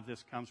lot of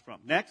this comes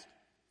from. Next.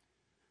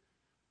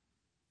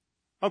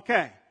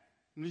 Okay.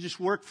 Let me just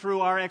work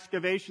through our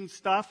excavation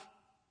stuff.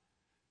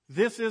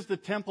 This is the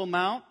Temple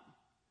Mount.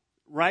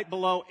 Right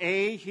below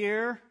A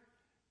here,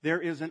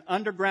 there is an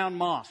underground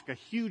mosque, a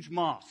huge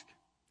mosque.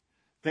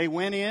 They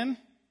went in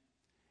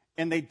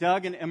and they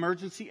dug an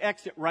emergency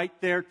exit right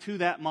there to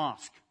that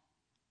mosque.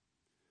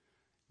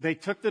 They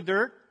took the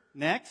dirt,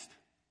 next,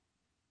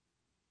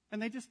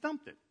 and they just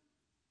dumped it.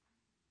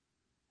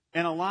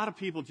 And a lot of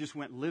people just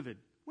went livid.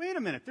 Wait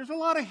a minute, there's a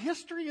lot of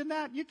history in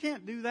that. You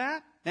can't do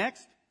that.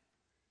 Next.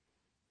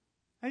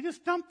 They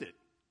just dumped it.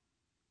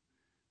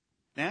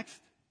 Next.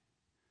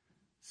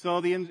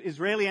 So the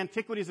Israeli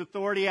Antiquities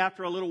Authority,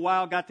 after a little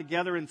while, got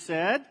together and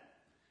said,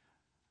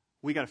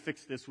 we got to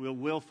fix this.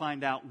 We'll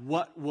find out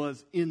what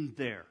was in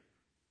there.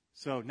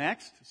 So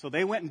next. So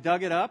they went and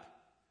dug it up,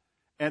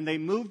 and they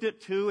moved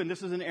it to, and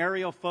this is an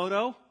aerial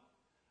photo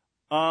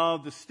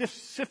of the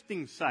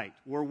sifting site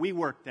where we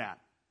worked at.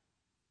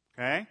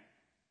 Okay?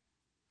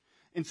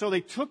 And so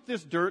they took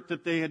this dirt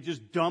that they had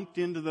just dumped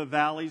into the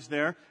valleys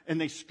there,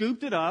 and they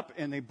scooped it up,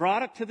 and they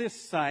brought it to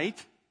this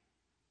site.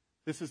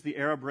 This is the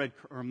Arab Red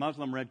or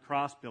Muslim Red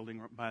Cross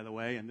building, by the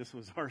way, and this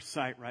was our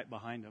site right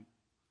behind them.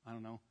 I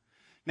don't know.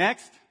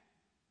 Next.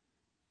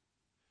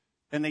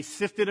 And they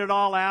sifted it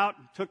all out,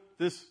 took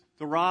the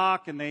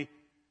rock, and they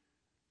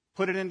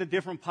put it into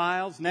different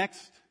piles.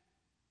 Next.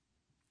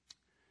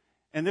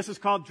 And this is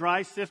called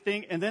dry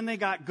sifting. And then they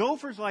got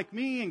gophers like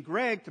me and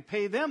Greg to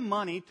pay them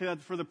money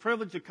for the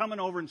privilege of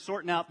coming over and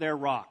sorting out their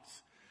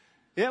rocks.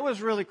 It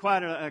was really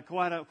quite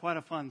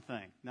a fun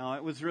thing. No,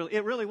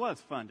 it really was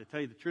fun, to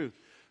tell you the truth.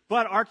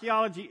 But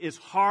archaeology is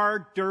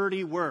hard,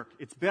 dirty work.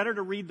 It's better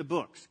to read the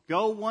books.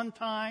 Go one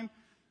time,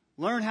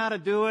 learn how to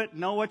do it,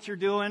 know what you're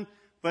doing.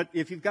 But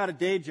if you've got a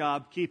day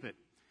job, keep it.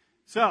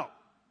 So,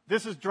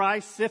 this is dry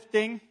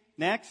sifting.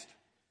 Next.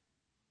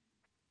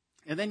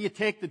 And then you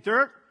take the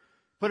dirt,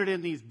 put it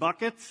in these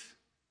buckets.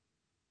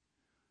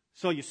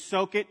 So you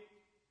soak it.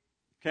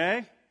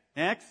 Okay?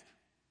 Next.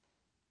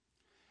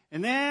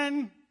 And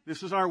then,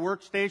 this is our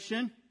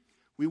workstation.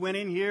 We went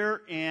in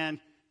here and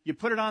you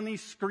put it on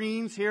these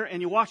screens here and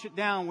you wash it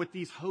down with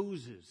these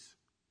hoses.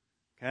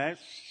 Okay?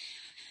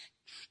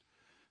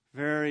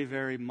 Very,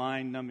 very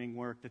mind-numbing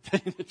work, to tell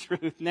you the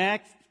truth.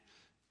 Next.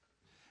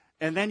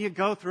 And then you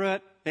go through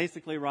it,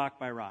 basically rock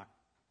by rock.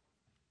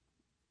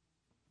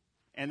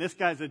 And this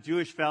guy's a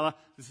Jewish fella.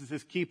 This is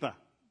his kippah.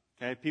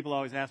 Okay? People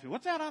always ask me,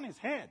 what's that on his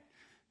head?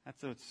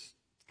 It's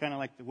kind of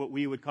like what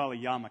we would call a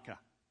yarmulke.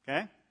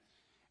 Okay?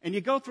 And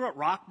you go through it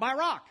rock by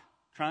rock,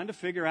 trying to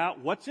figure out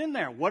what's in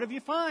there. What have you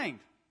find?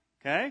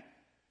 Okay?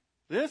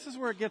 This is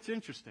where it gets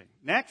interesting.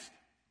 Next.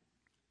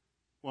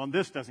 Well,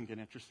 this doesn't get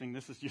interesting.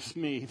 This is just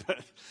me. But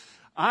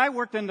I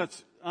worked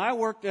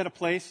at a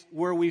place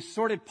where we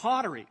sorted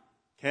pottery.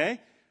 Okay?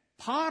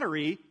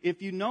 Pottery,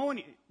 if you know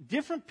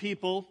different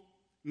people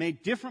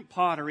made different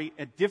pottery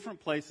at different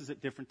places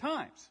at different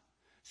times.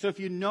 So if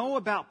you know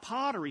about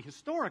pottery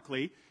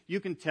historically,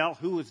 you can tell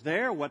who was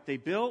there, what they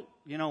built,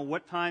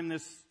 what time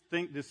this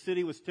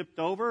city was tipped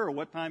over, or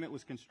what time it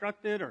was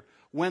constructed, or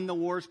when the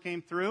wars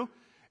came through.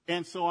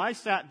 And so I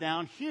sat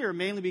down here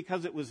mainly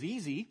because it was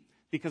easy,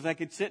 because I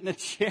could sit in a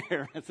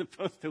chair as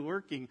opposed to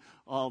working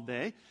all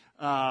day,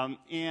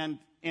 and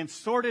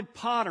sorted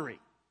pottery.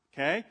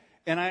 Okay?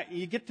 And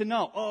you get to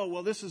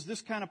know, this is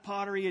this kind of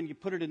pottery, and you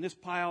put it in this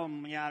pile,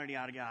 and yada,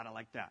 yada, yada,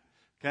 like that.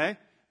 Okay?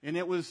 And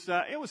it was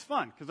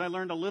fun, because I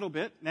learned a little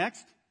bit.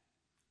 Next.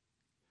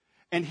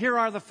 And here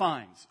are the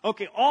finds.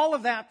 Okay, all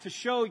of that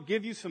to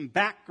give you some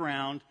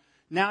background.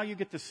 Now you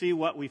get to see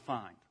what we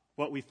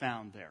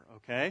found there.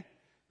 Okay?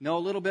 Know a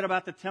little bit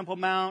about the Temple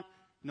Mount.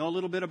 Know a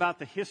little bit about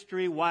the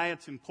history, why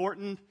it's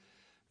important.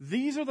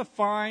 These are the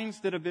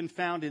finds that have been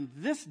found in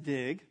this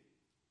dig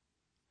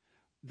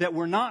that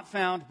were not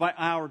found by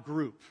our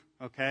group.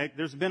 Okay?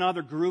 There's been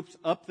other groups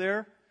up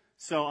there,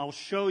 so I'll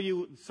show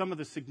you some of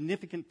the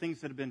significant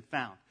things that have been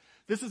found.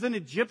 This is an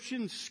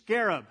Egyptian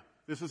scarab.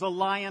 This is a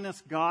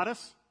lioness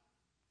goddess.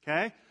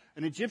 Okay?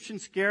 An Egyptian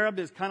scarab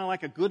is kind of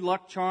like a good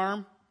luck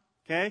charm.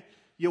 Okay?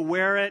 You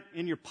wear it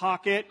in your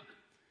pocket.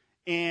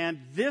 And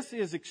this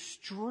is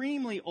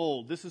extremely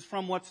old. This is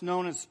from what's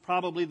known as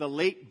probably the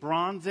late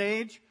Bronze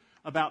Age,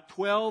 about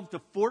 12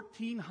 to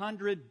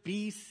 1400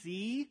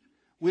 BC,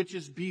 which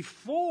is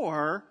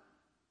before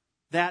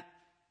that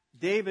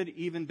David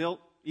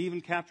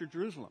even captured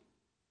Jerusalem.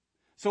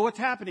 So what's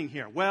happening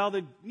here? Well,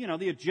 the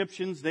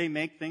Egyptians, they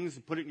make things,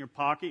 put it in your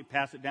pocket, you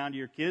pass it down to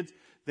your kids.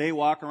 They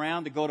walk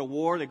around, they go to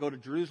war, they go to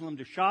Jerusalem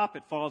to shop,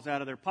 it falls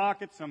out of their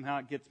pocket, somehow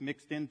it gets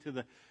mixed into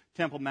the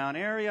Temple Mount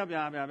area,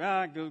 blah, blah,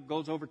 blah,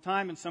 goes over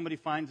time, and somebody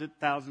finds it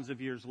thousands of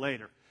years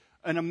later.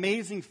 An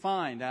amazing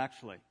find,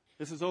 actually.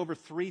 This is over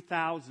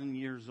 3,000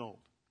 years old.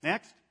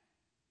 Next.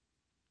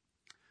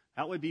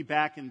 That would be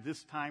back in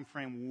this time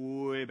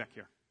frame, way back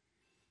here.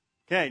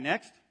 Okay,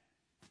 next.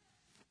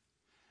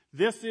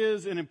 This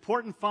is an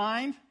important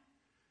find.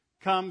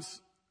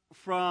 Comes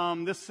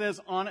from, this says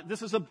on it,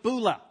 this is a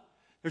bulla.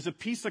 There's a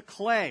piece of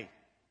clay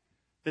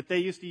that they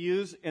used to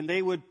use, and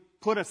they would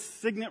put a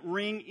signet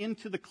ring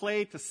into the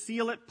clay to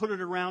seal it, put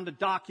it around a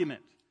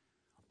document.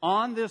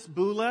 On this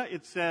bulla,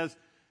 it says,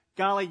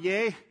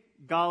 Galiahu,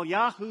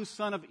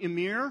 son of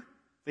Emir.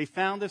 They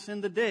found this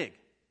in the dig.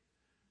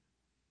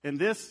 And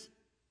this,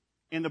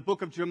 in the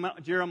book of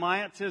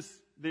Jeremiah, it says,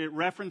 the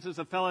reference is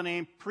a fellow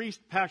named priest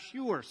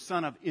Pashur,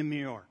 son of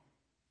Emir.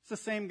 It's the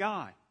same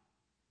guy.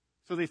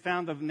 So they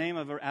found the name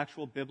of an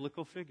actual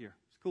biblical figure.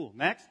 It's cool.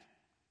 Next.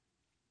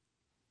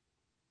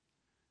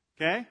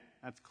 Okay,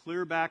 that's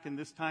clear back in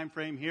this time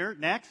frame here.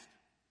 Next.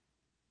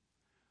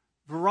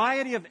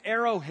 Variety of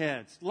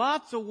arrowheads.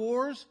 Lots of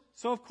wars,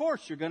 so of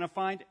course you're going to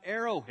find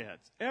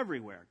arrowheads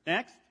everywhere.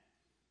 Next.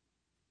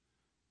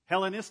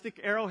 Hellenistic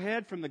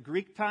arrowhead from the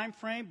Greek time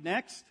frame.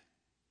 Next.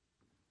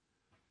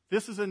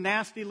 This is a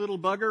nasty little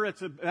bugger.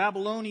 It's a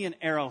Babylonian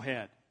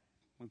arrowhead.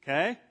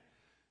 Okay?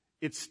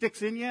 It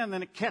sticks in you and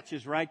then it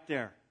catches right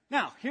there.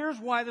 Now, here's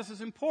why this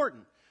is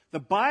important. The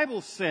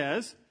Bible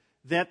says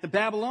that the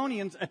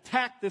Babylonians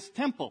attacked this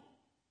temple.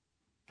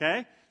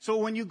 Okay? So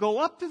when you go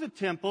up to the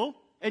temple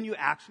and you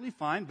actually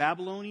find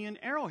Babylonian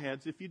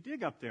arrowheads, if you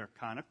dig up there,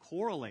 kind of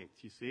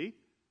correlates, you see,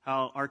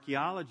 how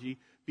archaeology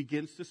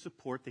begins to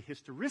support the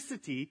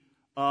historicity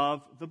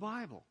of the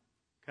Bible.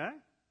 Okay?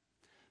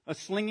 A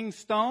slinging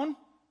stone.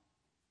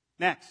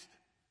 Next.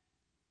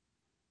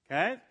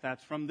 Okay?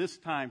 That's from this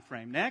time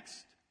frame.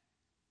 Next.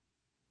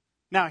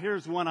 Now,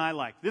 here's one I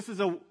like. This is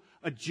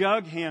a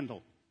jug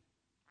handle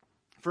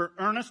for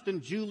Ernest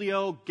and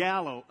Julio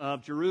Gallo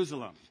of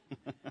Jerusalem.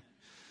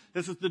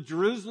 This is the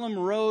Jerusalem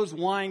Rose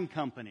Wine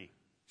Company.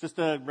 Just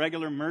a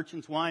regular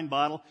merchant's wine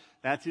bottle.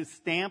 That's his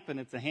stamp, and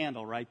it's a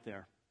handle right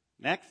there.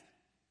 Next.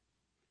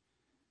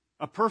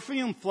 A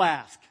perfume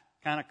flask.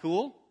 Kind of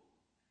cool.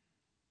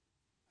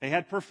 They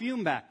had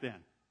perfume back then.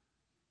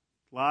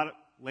 A lot of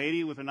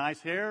lady with a nice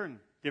hair and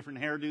different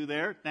hairdo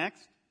there.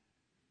 Next.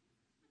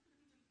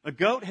 A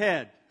goat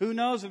head. Who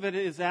knows if it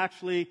is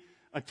actually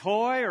a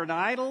toy or an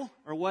idol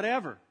or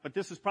whatever. But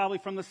this is probably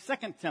from the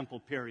Second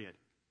Temple period.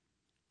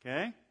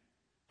 Okay?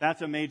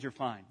 That's a major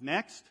find.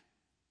 Next.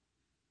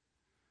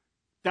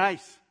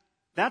 Dice.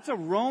 That's a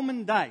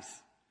Roman dice.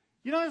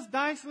 You know this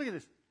dice? Look at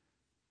this.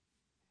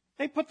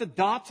 They put the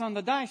dots on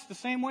the dice the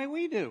same way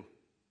we do.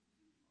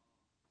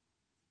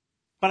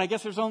 But I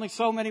guess there's only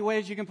so many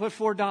ways you can put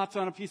 4 dots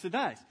on a piece of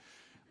dice.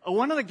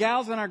 One of the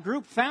gals in our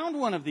group found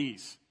one of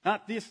these.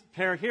 Not this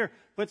pair here,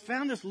 but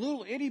found this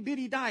little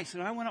itty-bitty dice.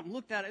 And I went up and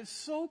looked at it. It's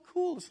so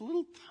cool. It's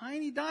little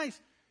tiny dice.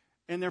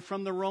 And they're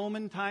from the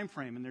Roman time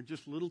frame. And they're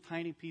just little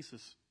tiny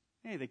pieces.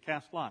 Hey, they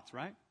cast lots,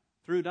 right?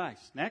 Threw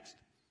dice. Next.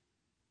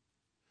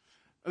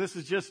 This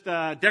is just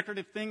a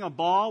decorative thing, a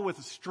ball with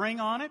a string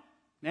on it.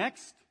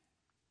 Next.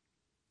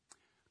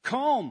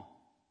 Comb.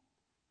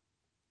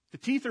 The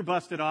teeth are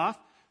busted off.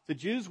 The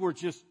Jews were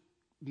just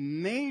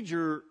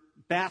major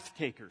bath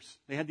takers.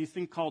 They had these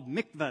things called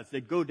mikvahs.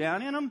 They'd go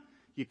down in them.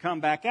 You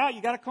come back out,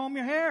 you got to comb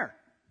your hair.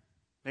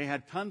 They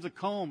had tons of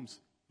combs.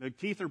 The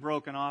teeth are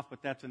broken off,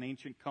 but that's an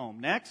ancient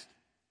comb. Next.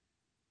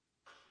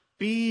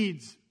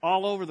 Beads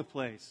all over the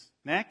place.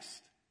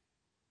 Next.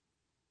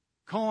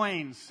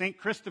 Coins. St.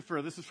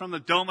 Christopher. This is from the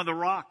Dome of the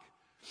Rock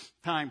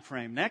time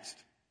frame. Next.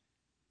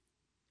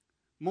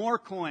 More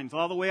coins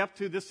all the way up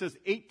to, this says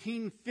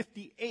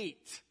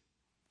 1858.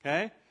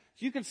 Okay?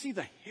 So you can see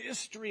the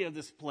history of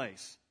this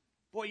place.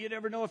 Boy, you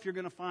never know if you're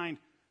going to find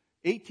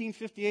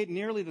 1858,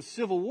 nearly the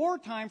Civil War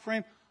time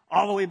frame,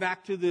 all the way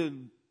back to the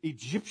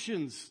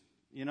Egyptians,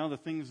 you know, the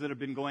things that have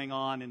been going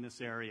on in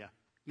this area.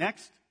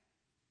 Next.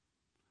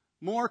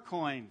 More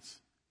coins.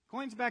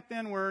 Coins back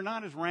then were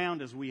not as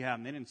round as we have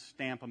them. They didn't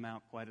stamp them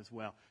out quite as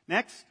well.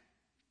 Next.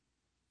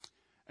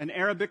 An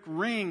Arabic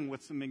ring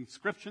with some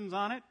inscriptions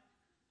on it.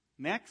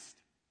 Next.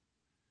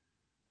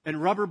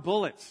 And rubber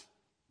bullets.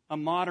 A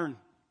modern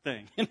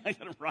thing. I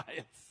got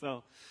riots,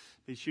 so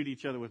they shoot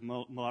each other with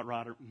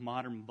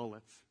modern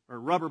bullets. Or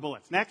rubber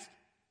bullets. Next.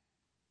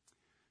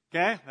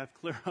 Okay, that's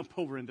clear up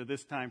over into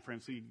this time frame.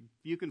 So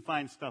you can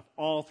find stuff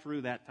all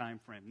through that time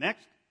frame.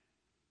 Next.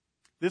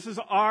 This is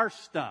our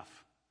stuff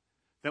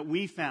that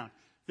we found.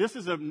 This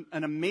is an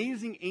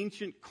amazing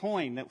ancient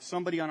coin that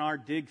somebody on our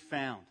dig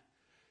found.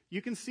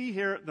 You can see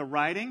here the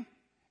writing,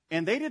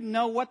 And they didn't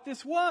know what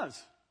this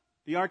was.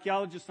 The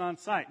archaeologists on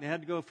site, they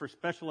had to go for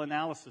special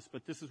analysis,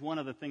 but this is one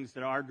of the things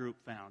that our group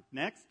found.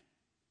 Next.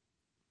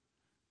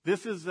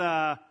 This is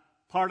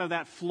part of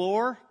that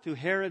floor to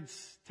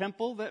Herod's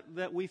temple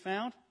that we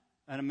found.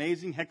 An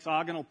amazing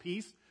hexagonal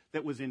piece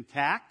that was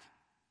intact.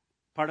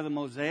 Part of the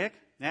mosaic.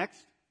 Next.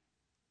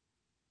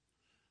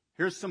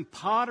 Here's some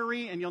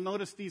pottery, and you'll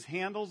notice these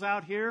handles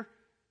out here.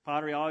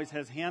 Pottery always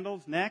has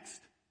handles.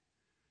 Next.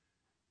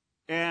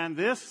 And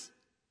this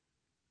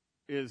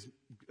is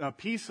a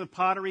piece of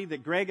pottery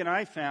that Greg and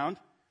I found.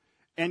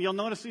 And you'll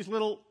notice these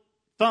little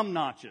thumb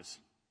notches.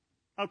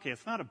 Okay,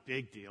 it's not a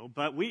big deal,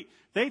 but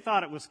they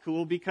thought it was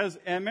cool because,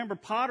 and remember,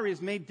 pottery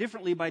is made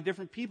differently by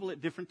different people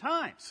at different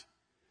times.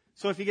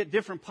 So if you get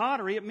different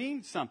pottery, it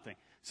means something.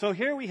 So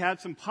here we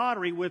had some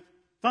pottery with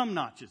thumb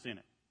notches in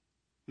it.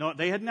 No,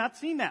 they had not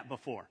seen that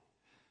before.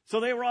 So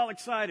they were all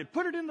excited.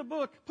 Put it in the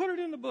book. Put it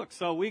in the book.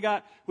 So we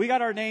got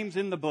our names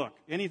in the book.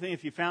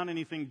 If you found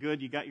anything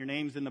good, you got your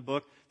names in the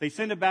book. They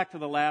send it back to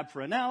the lab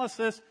for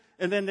analysis,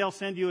 and then they'll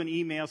send you an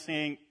email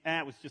saying,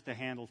 it was just a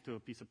handle to a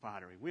piece of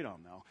pottery. We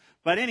don't know.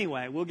 But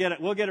anyway, we'll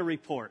get a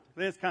report.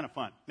 It's kind of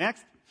fun.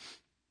 Next.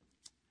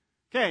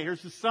 Okay,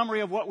 here's the summary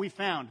of what we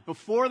found.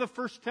 Before the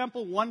first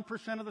temple,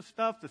 1% of the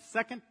stuff.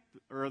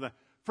 The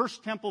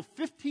first temple,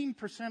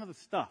 15% of the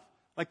stuff.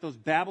 Like those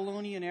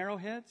Babylonian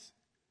arrowheads.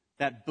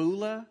 That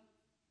Bula.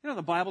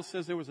 The Bible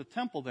says there was a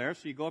temple there,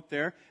 so you go up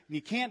there, and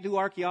you can't do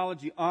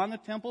archaeology on the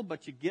temple,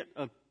 but you get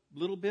a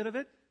little bit of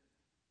it.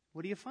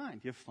 What do you find?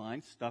 You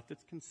find stuff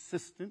that's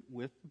consistent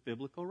with the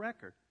biblical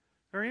record.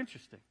 Very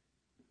interesting.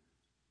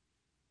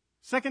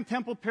 Second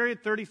Temple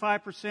period,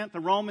 35%. The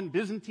Roman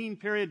Byzantine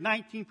period,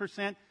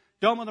 19%.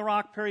 Dome of the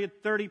Rock period,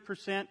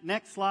 30%.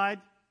 Next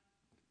slide.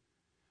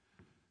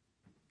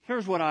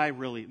 Here's what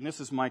and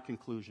this is my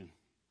conclusion.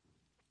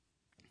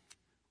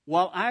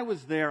 While I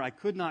was there, I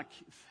could not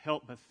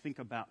help but think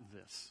about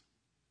this.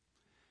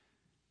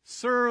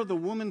 Sir, the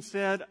woman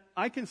said,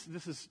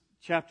 this is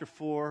chapter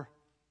 4,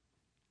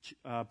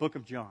 book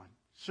of John.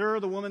 Sir,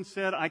 the woman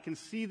said, I can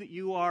see that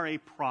you are a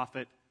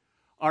prophet.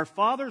 Our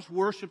fathers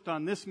worshipped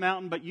on this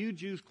mountain, but you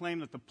Jews claim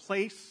that the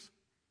place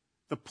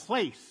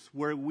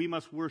where we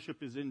must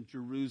worship is in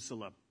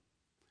Jerusalem.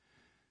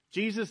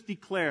 Jesus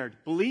declared,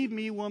 believe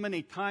me, woman,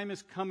 a time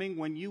is coming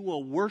when you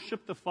will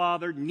worship the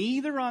Father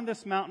neither on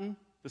this mountain.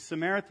 The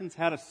Samaritans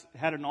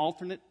had an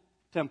alternate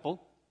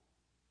temple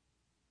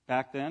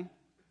back then.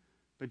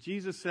 But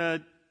Jesus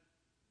said,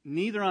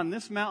 neither on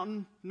this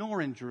mountain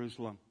nor in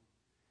Jerusalem.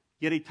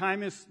 Yet a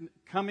time is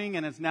coming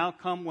and has now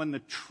come when the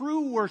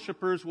true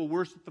worshipers will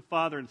worship the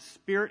Father in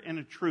spirit and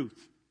in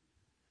truth.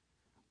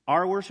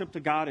 Our worship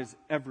to God is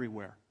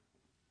everywhere.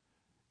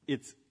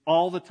 It's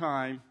all the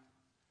time.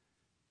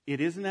 It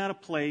isn't at a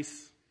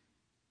place.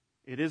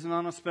 It isn't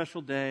on a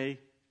special day.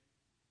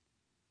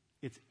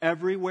 It's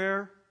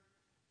everywhere.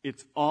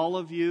 It's all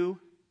of you.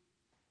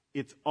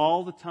 It's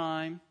all the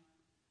time.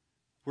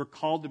 We're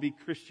called to be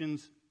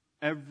Christians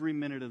every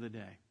minute of the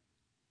day.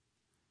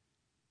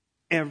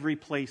 Every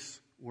place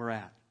we're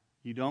at.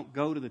 You don't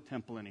go to the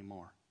temple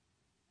anymore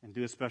and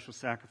do a special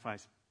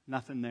sacrifice.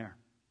 Nothing there.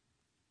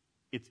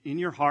 It's in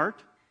your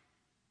heart.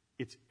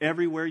 It's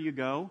everywhere you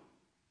go.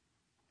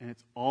 And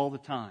it's all the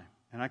time.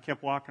 And I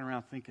kept walking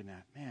around thinking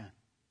that, man,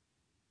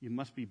 you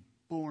must be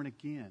born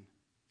again.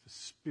 It's a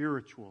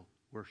spiritual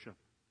worship.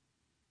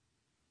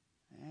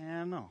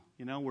 And no,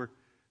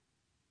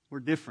 we're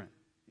different.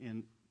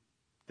 And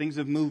things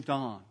have moved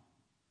on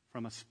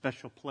from a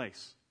special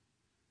place.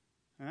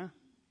 Huh?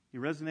 You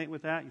resonate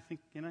with that? You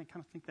think, kind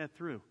of think that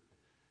through.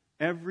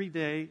 Every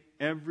day,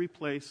 every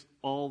place,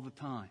 all the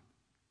time.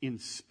 In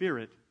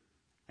spirit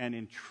and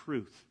in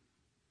truth.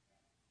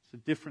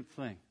 It's a different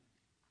thing.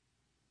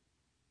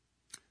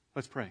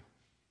 Let's pray.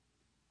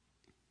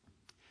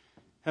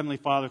 Heavenly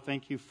Father,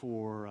 thank you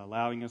for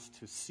allowing us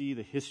to see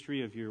the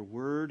history of your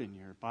word and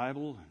your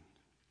Bible. And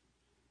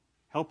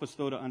help us,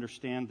 though, to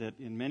understand that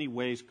in many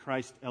ways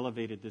Christ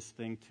elevated this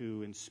thing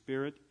to in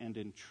spirit and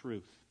in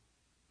truth.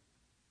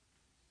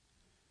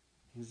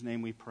 In his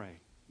name we pray.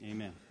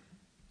 Amen.